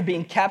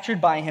being captured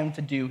by him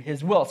to do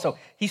his will. So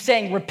he's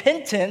saying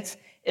repentance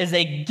is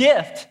a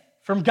gift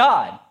from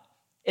God.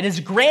 It is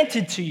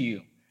granted to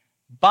you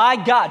by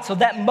God. So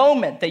that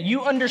moment that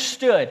you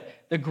understood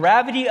the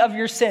gravity of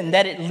your sin,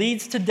 that it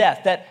leads to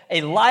death, that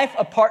a life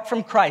apart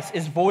from Christ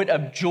is void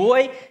of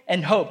joy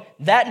and hope,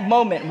 that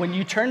moment when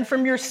you turned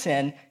from your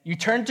sin, you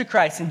turned to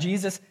Christ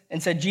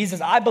and said,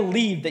 Jesus, I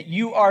believe that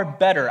you are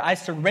better. I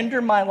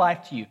surrender my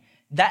life to you.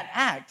 That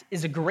act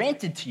is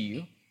granted to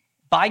you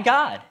by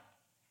God,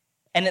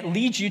 and it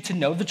leads you to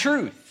know the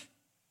truth.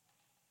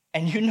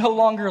 And you no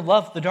longer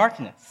love the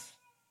darkness.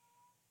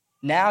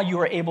 Now you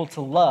are able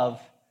to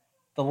love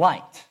the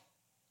light.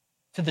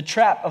 To the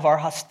trap of our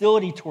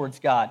hostility towards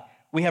God,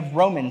 we have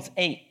Romans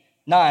 8,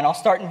 9. I'll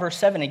start in verse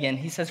 7 again.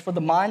 He says, for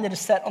the mind that is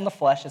set on the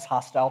flesh is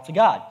hostile to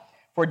God,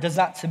 for it does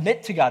not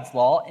submit to God's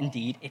law.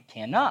 Indeed, it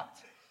cannot.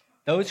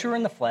 Those who are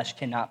in the flesh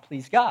cannot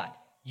please God.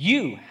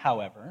 You,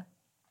 however,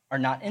 are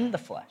not in the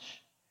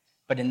flesh,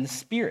 but in the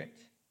Spirit,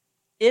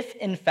 if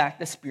in fact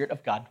the Spirit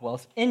of God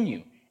dwells in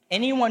you.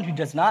 Anyone who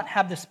does not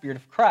have the Spirit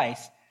of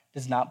Christ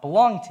does not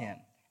belong to him.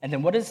 And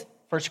then what does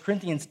 1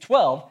 Corinthians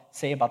 12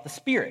 say about the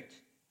Spirit?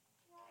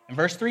 In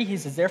verse 3, he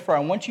says, therefore,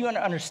 I want you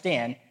to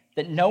understand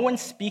that no one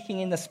speaking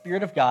in the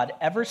Spirit of God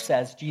ever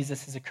says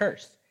Jesus is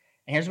accursed.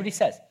 And here's what he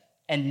says,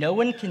 and no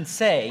one can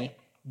say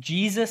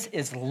Jesus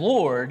is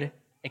Lord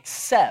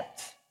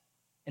except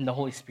in the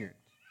Holy Spirit.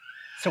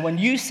 So when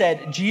you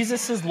said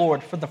Jesus is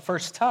Lord for the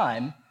first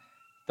time,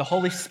 the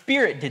Holy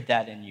Spirit did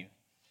that in you.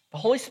 The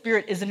Holy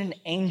Spirit isn't an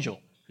angel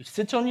who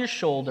sits on your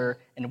shoulder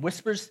and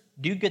whispers,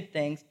 do good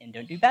things and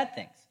don't do bad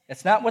things.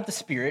 That's not what the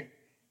Spirit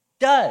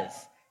does.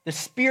 The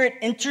Spirit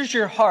enters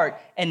your heart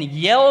and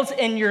yells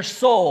in your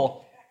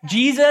soul,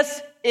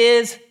 Jesus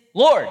is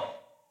Lord.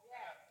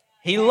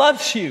 He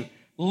loves you.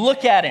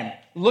 Look at him.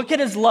 Look at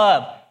his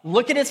love.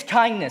 Look at his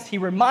kindness. He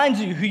reminds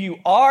you who you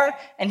are,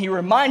 and he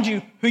reminds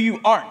you who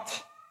you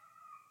aren't.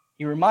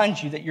 He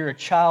reminds you that you're a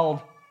child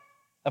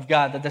of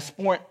God, that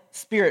the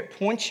Spirit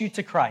points you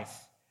to Christ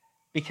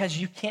because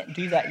you can't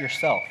do that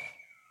yourself.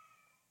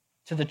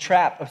 To the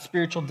trap of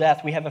spiritual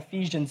death, we have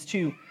Ephesians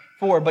 2,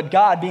 4, but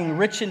God, being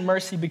rich in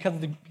mercy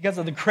because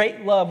of the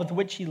great love with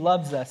which he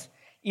loves us,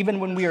 even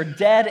when we are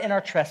dead in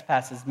our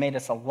trespasses, made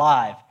us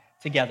alive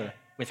together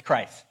with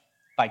Christ.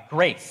 By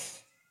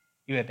grace,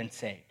 you have been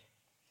saved.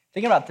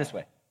 Think about it this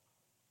way.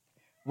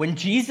 When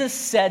Jesus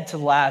said to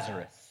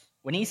Lazarus,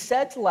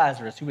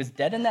 who was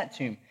dead in that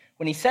tomb,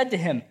 when he said to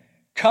him,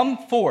 come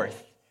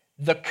forth,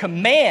 the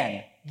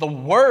command, the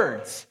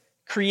words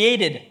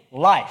created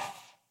life.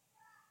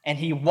 And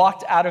he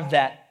walked out of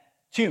that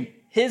tomb.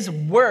 His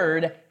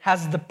word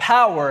has the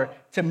power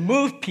to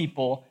move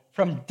people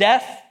from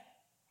death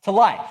to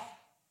life.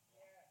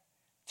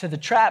 To the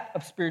trap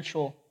of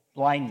spiritual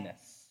blindness,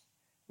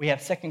 we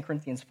have 2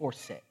 Corinthians 4,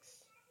 6.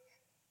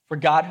 For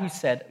God who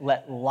said,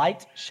 let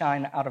light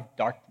shine out of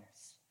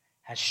darkness,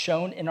 has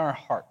shone in our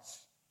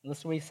hearts.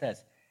 Listen to what he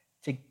says.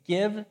 To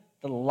give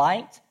the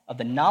light of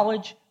the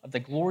knowledge of the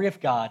glory of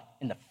God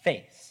in the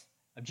face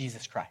of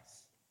Jesus Christ.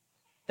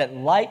 That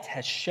light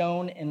has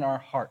shone in our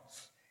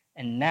hearts,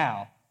 and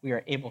now we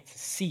are able to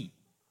see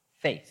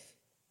the face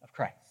of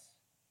Christ.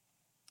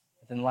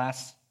 And then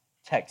last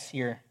text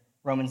here,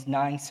 Romans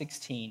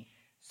 9:16.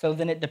 So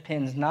then it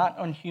depends not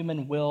on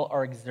human will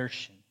or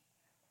exertion,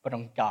 but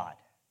on God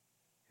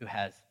who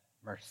has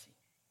mercy.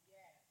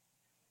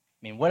 I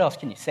mean, what else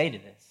can you say to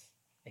this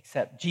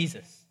except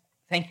Jesus?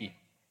 Thank you.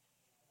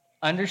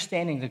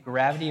 Understanding the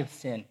gravity of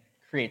sin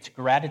creates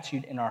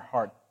gratitude in our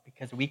heart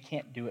because we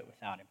can't do it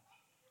without him.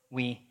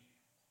 We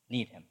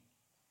need him.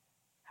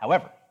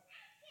 However,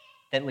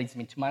 that leads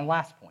me to my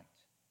last point.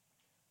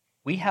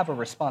 We have a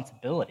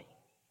responsibility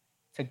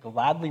to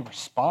gladly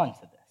respond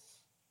to this.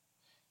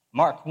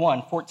 Mark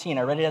 1:14,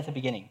 I read it at the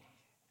beginning.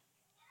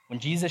 When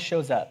Jesus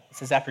shows up, it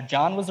says, after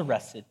John was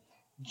arrested,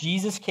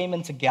 Jesus came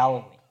into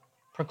Galilee,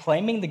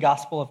 proclaiming the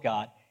gospel of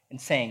God and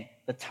saying,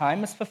 the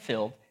time is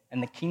fulfilled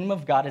and the kingdom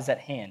of God is at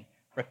hand.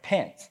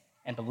 Repent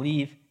and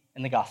believe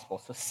in the gospel.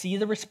 So see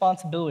the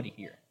responsibility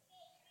here.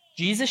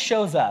 Jesus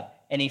shows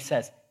up and he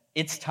says,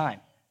 it's time.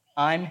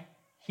 I'm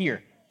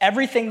here.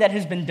 Everything that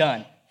has been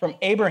done from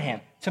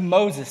Abraham to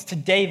Moses to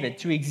David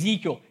to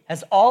Ezekiel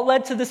has all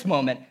led to this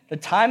moment. The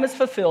time is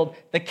fulfilled.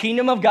 The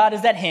kingdom of God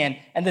is at hand.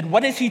 And then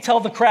what does he tell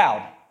the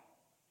crowd?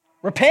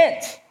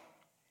 Repent.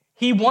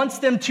 He wants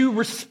them to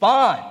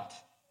respond,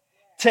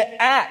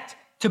 to act,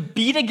 to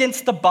beat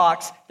against the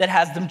box that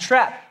has them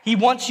trapped. He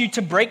wants you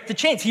to break the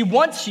chains. He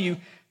wants you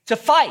to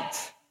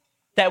fight.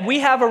 That we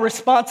have a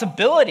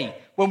responsibility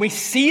when we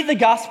see the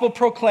gospel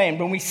proclaimed,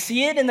 when we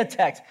see it in the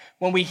text,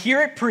 when we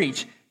hear it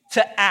preached,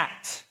 to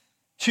act,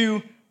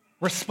 to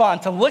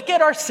respond, to look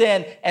at our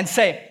sin and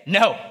say,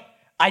 no,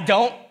 I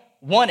don't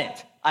want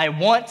it. I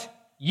want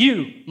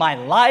you. My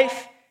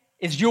life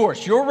is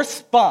yours. Your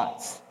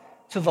response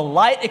to the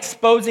light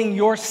exposing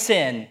your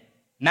sin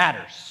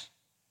matters.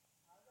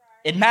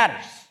 It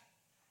matters.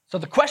 So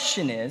the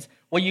question is,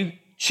 will you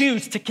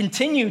choose to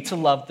continue to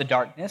love the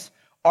darkness,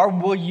 or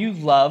will you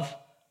love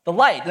the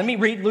light? Let me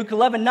read Luke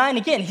 11:9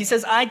 again. He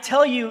says, I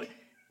tell you,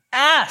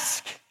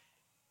 ask.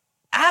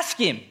 Ask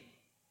him.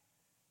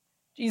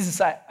 Jesus,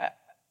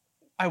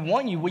 I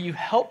want you. Will you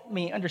help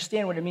me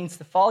understand what it means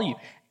to follow you?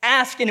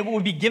 Ask and it will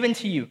be given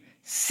to you.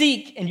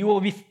 Seek and you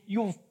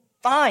will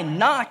find.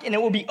 Knock and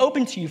it will be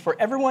open to you. For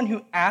everyone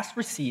who asks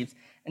receives,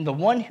 and the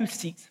one who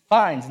seeks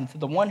finds, and to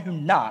the one who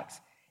knocks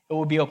it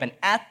will be open.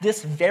 At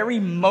this very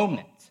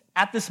moment,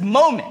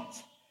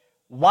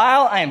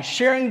 while I am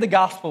sharing the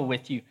gospel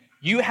with you,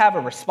 you have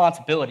a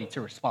responsibility to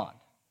respond.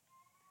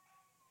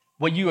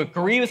 Will you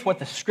agree with what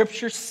the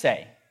scriptures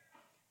say?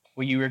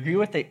 Will you agree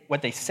with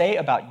what they say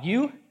about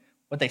you,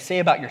 what they say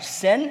about your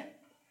sin?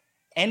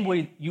 And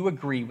will you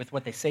agree with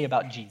what they say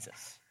about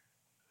Jesus?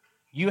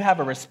 You have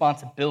a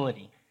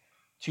responsibility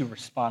to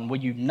respond. Will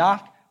you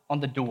knock on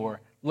the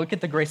door, look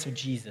at the grace of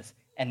Jesus,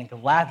 and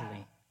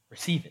gladly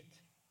receive it?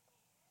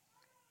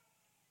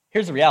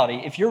 Here's the reality.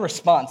 If your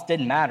response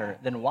didn't matter,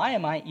 then why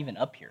am I even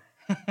up here?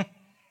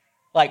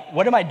 Like,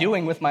 what am I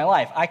doing with my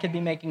life? I could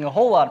be making a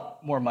whole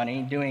lot more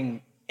money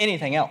doing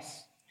anything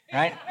else,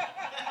 right?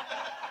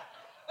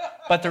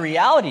 But the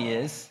reality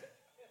is,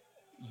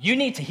 you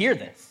need to hear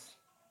this.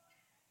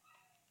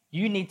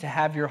 You need to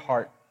have your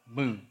heart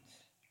moved.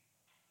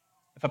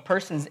 If a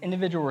person's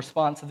individual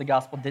response to the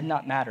gospel did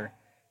not matter,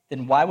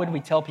 then why would we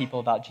tell people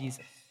about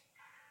Jesus?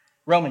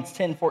 Romans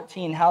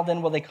 10:14, how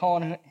then will they call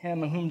on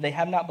him whom they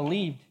have not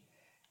believed?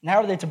 And how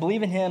are they to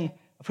believe in him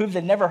of whom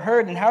they've never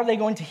heard? And how are they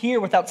going to hear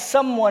without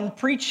someone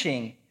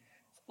preaching?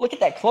 Look at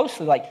that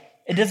closely. Like,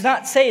 it does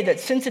not say that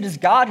since it is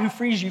God who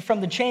frees you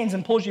from the chains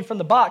and pulls you from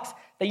the box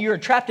that you are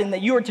trapped in,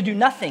 that you are to do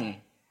nothing.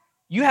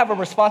 You have a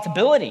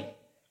responsibility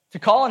to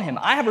call on him.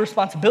 I have a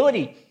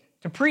responsibility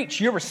to preach.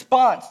 Your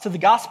response to the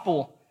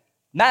gospel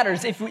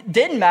matters. If it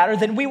didn't matter,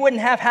 then we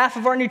wouldn't have half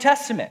of our New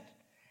Testament.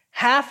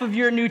 Half of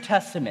your New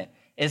Testament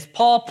is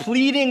Paul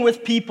pleading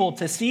with people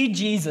to see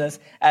Jesus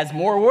as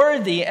more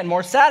worthy and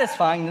more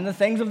satisfying than the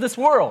things of this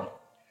world.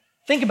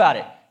 Think about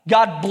it.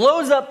 God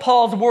blows up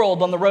Paul's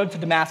world on the road to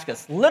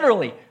Damascus,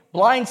 literally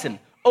blinds him,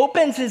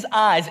 opens his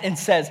eyes and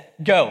says,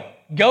 go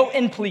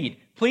and plead.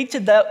 Plead to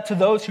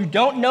those who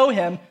don't know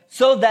him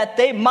so that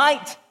they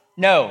might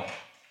know.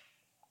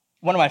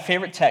 One of my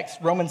favorite texts,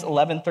 Romans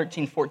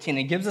 11:13-14,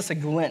 it gives us a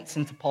glimpse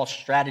into Paul's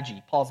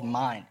strategy, Paul's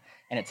mind,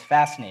 and it's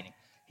fascinating.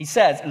 He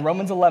says in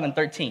Romans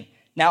 11:13,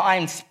 now I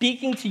am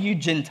speaking to you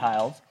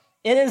Gentiles,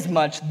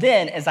 inasmuch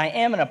then as I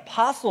am an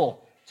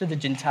apostle to the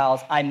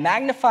Gentiles, I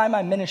magnify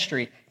my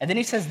ministry. And then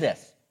he says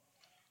this,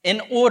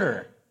 in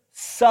order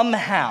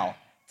somehow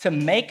to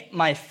make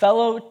my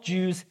fellow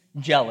Jews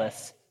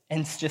jealous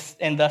and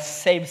thus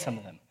save some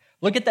of them.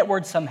 Look at that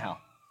word somehow.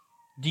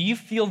 Do you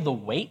feel the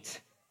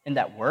weight in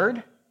that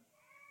word?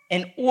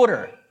 In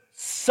order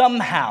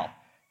somehow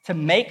to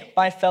make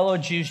my fellow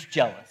Jews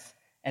jealous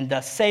and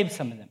thus save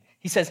some of them.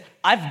 He says,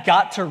 I've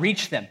got to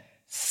reach them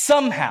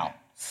somehow.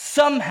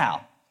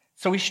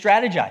 So he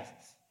strategizes.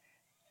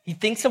 He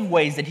thinks of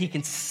ways that he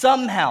can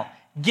somehow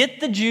get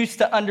the Jews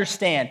to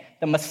understand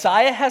the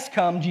Messiah has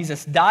come.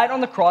 Jesus died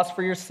on the cross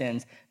for your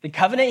sins. The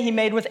covenant he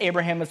made with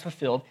Abraham is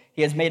fulfilled.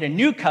 He has made a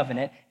new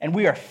covenant, and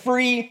we are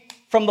free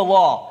from the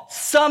law.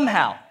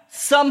 Somehow,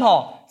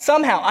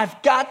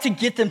 I've got to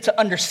get them to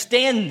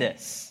understand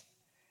this.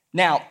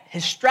 Now,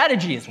 his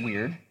strategy is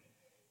weird.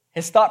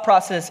 His thought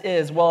process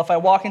is, well, if I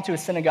walk into a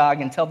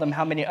synagogue and tell them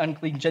how many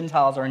unclean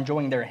Gentiles are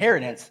enjoying their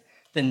inheritance,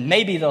 then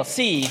maybe they'll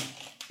see.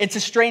 It's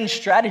a strange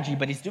strategy,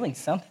 but he's doing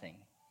something.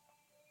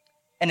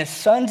 And as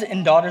sons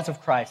and daughters of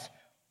Christ,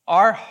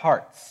 our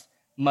hearts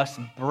must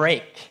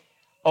break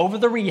over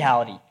the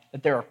reality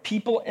that there are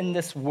people in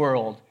this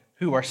world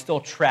who are still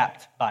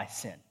trapped by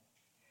sin.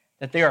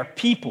 That there are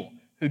people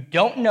who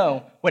don't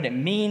know what it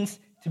means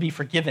to be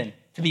forgiven,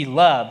 to be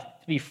loved,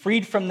 to be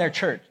freed from their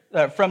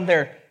from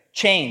their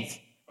chains.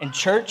 In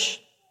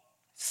church,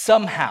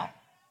 somehow,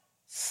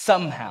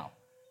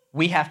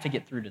 we have to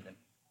get through to them.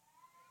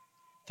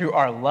 through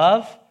our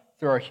love,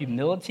 through our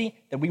humility,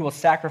 that we will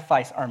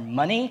sacrifice our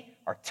money,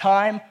 our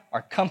time,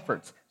 our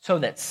comforts, so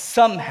that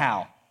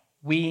somehow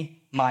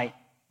we might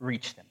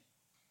reach them.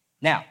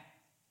 Now,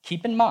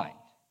 keep in mind,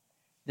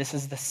 this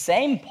is the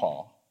same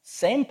Paul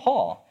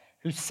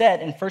who said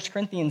in 1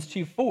 Corinthians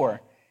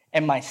 2:4,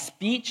 "And my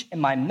speech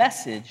and my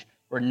message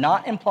were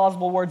not in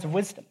plausible words of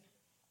wisdom,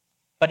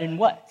 but in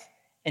what?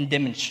 In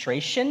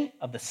demonstration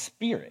of the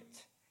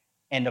Spirit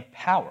and of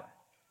power,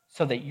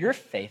 so that your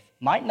faith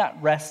might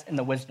not rest in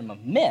the wisdom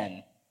of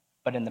men,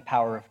 but in the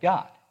power of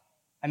God."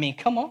 I mean,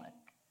 come on.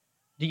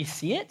 Do you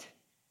see it?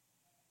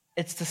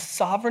 It's the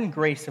sovereign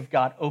grace of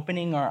God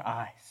opening our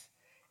eyes,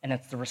 and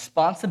it's the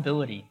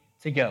responsibility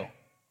to go,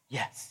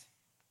 yes,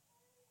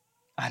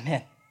 I'm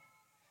in.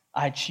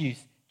 I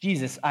choose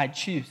Jesus. I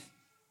choose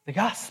the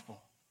gospel.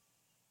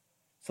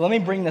 So let me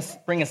bring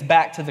us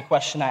back to the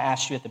question I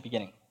asked you at the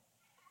beginning.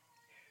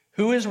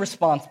 Who is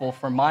responsible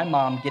for my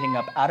mom getting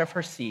up out of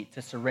her seat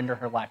to surrender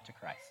her life to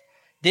Christ?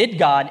 Did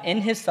God,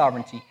 in his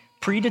sovereignty,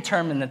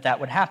 predetermine that that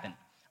would happen?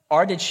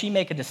 Or did she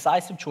make a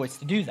decisive choice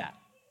to do that?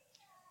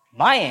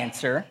 My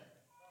answer,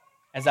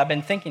 as I've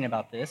been thinking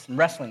about this and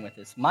wrestling with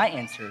this, my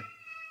answer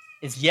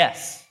is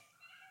yes.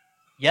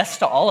 Yes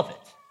to all of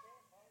it.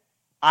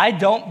 I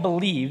don't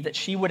believe that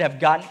she would have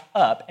gotten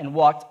up and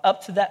walked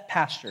up to that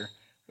pasture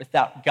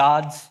without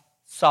God's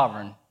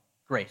sovereign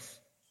grace.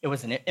 It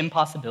was an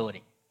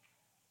impossibility.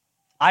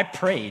 I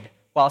prayed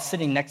while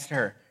sitting next to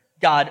her,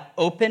 God,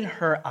 open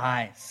her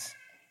eyes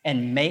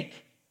and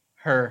make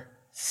her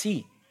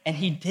see. And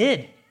he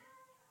did.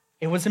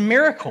 It was a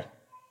miracle.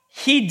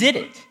 He did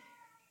it.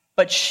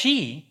 But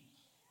she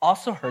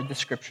also heard the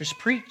scriptures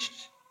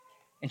preached.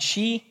 And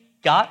she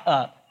got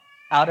up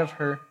out of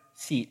her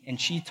seat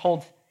and she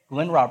told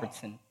Glenn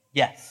Robertson,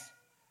 yes,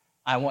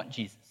 I want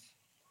Jesus.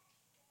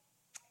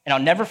 And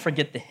I'll never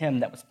forget the hymn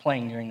that was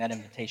playing during that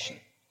invitation.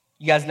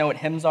 You guys know what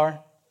hymns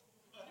are?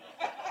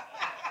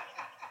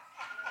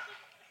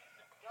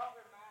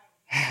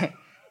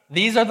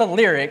 These are the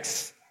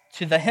lyrics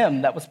to the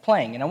hymn that was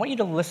playing, and I want you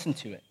to listen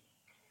to it.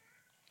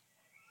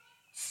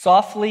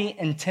 Softly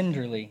and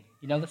tenderly,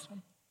 you know this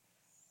one?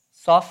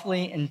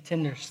 Softly and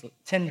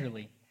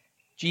tenderly,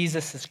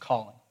 Jesus is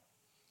calling.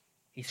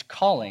 He's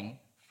calling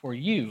for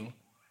you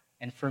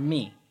and for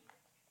me.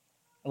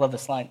 I love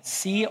this line.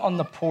 See on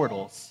the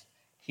portals,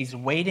 he's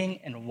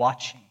waiting and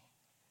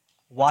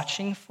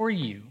watching for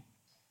you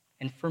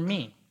and for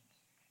me.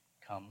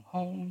 Come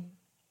home,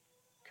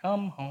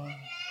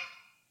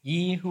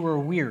 ye who are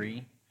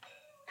weary,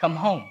 come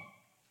home.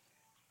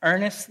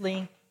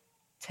 Earnestly,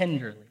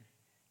 tenderly,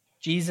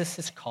 Jesus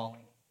is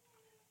calling,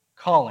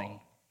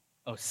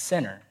 O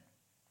sinner,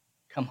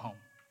 come home.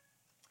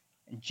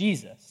 And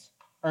Jesus,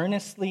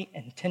 earnestly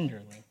and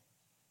tenderly,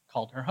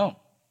 called her home.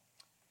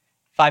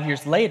 5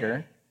 years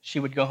later,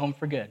 she would go home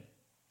for good.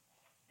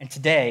 And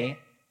today,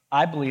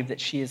 I believe that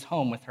she is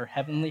home with her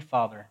heavenly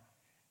Father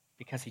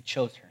because he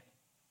chose her.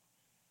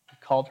 He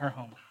called her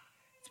home.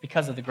 It's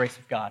because of the grace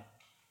of God.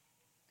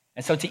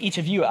 And so to each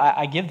of you,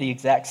 I give the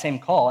exact same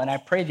call, and I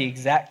pray the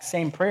exact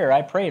same prayer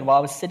I prayed while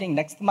I was sitting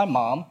next to my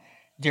mom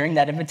during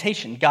that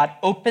invitation. God,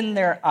 open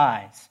their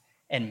eyes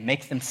and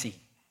make them see.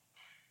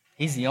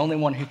 He's the only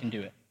one who can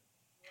do it.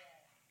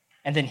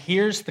 And then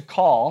here's the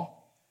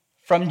call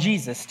from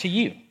Jesus to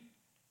you.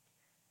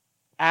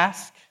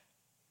 Ask,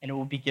 and it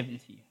will be given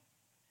to you.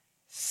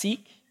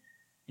 Seek,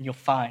 and you'll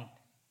find.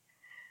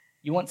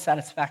 You want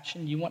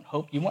satisfaction, you want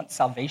hope, you want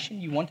salvation,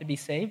 you want to be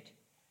saved?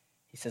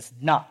 He says,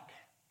 knock,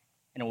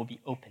 and it will be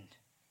opened.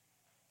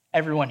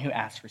 Everyone who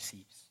asks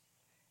receives,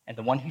 and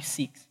the one who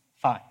seeks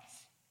finds.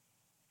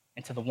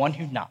 And to the one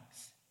who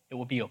knocks, it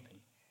will be opened.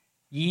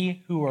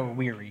 Ye who are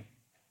weary,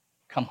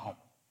 come home.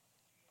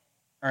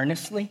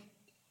 Earnestly,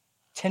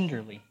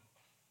 tenderly,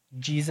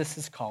 Jesus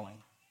is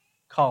calling,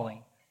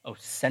 O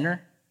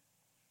sinner,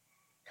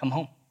 come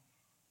home.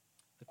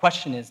 The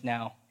question is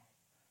now,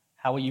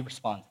 how will you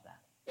respond?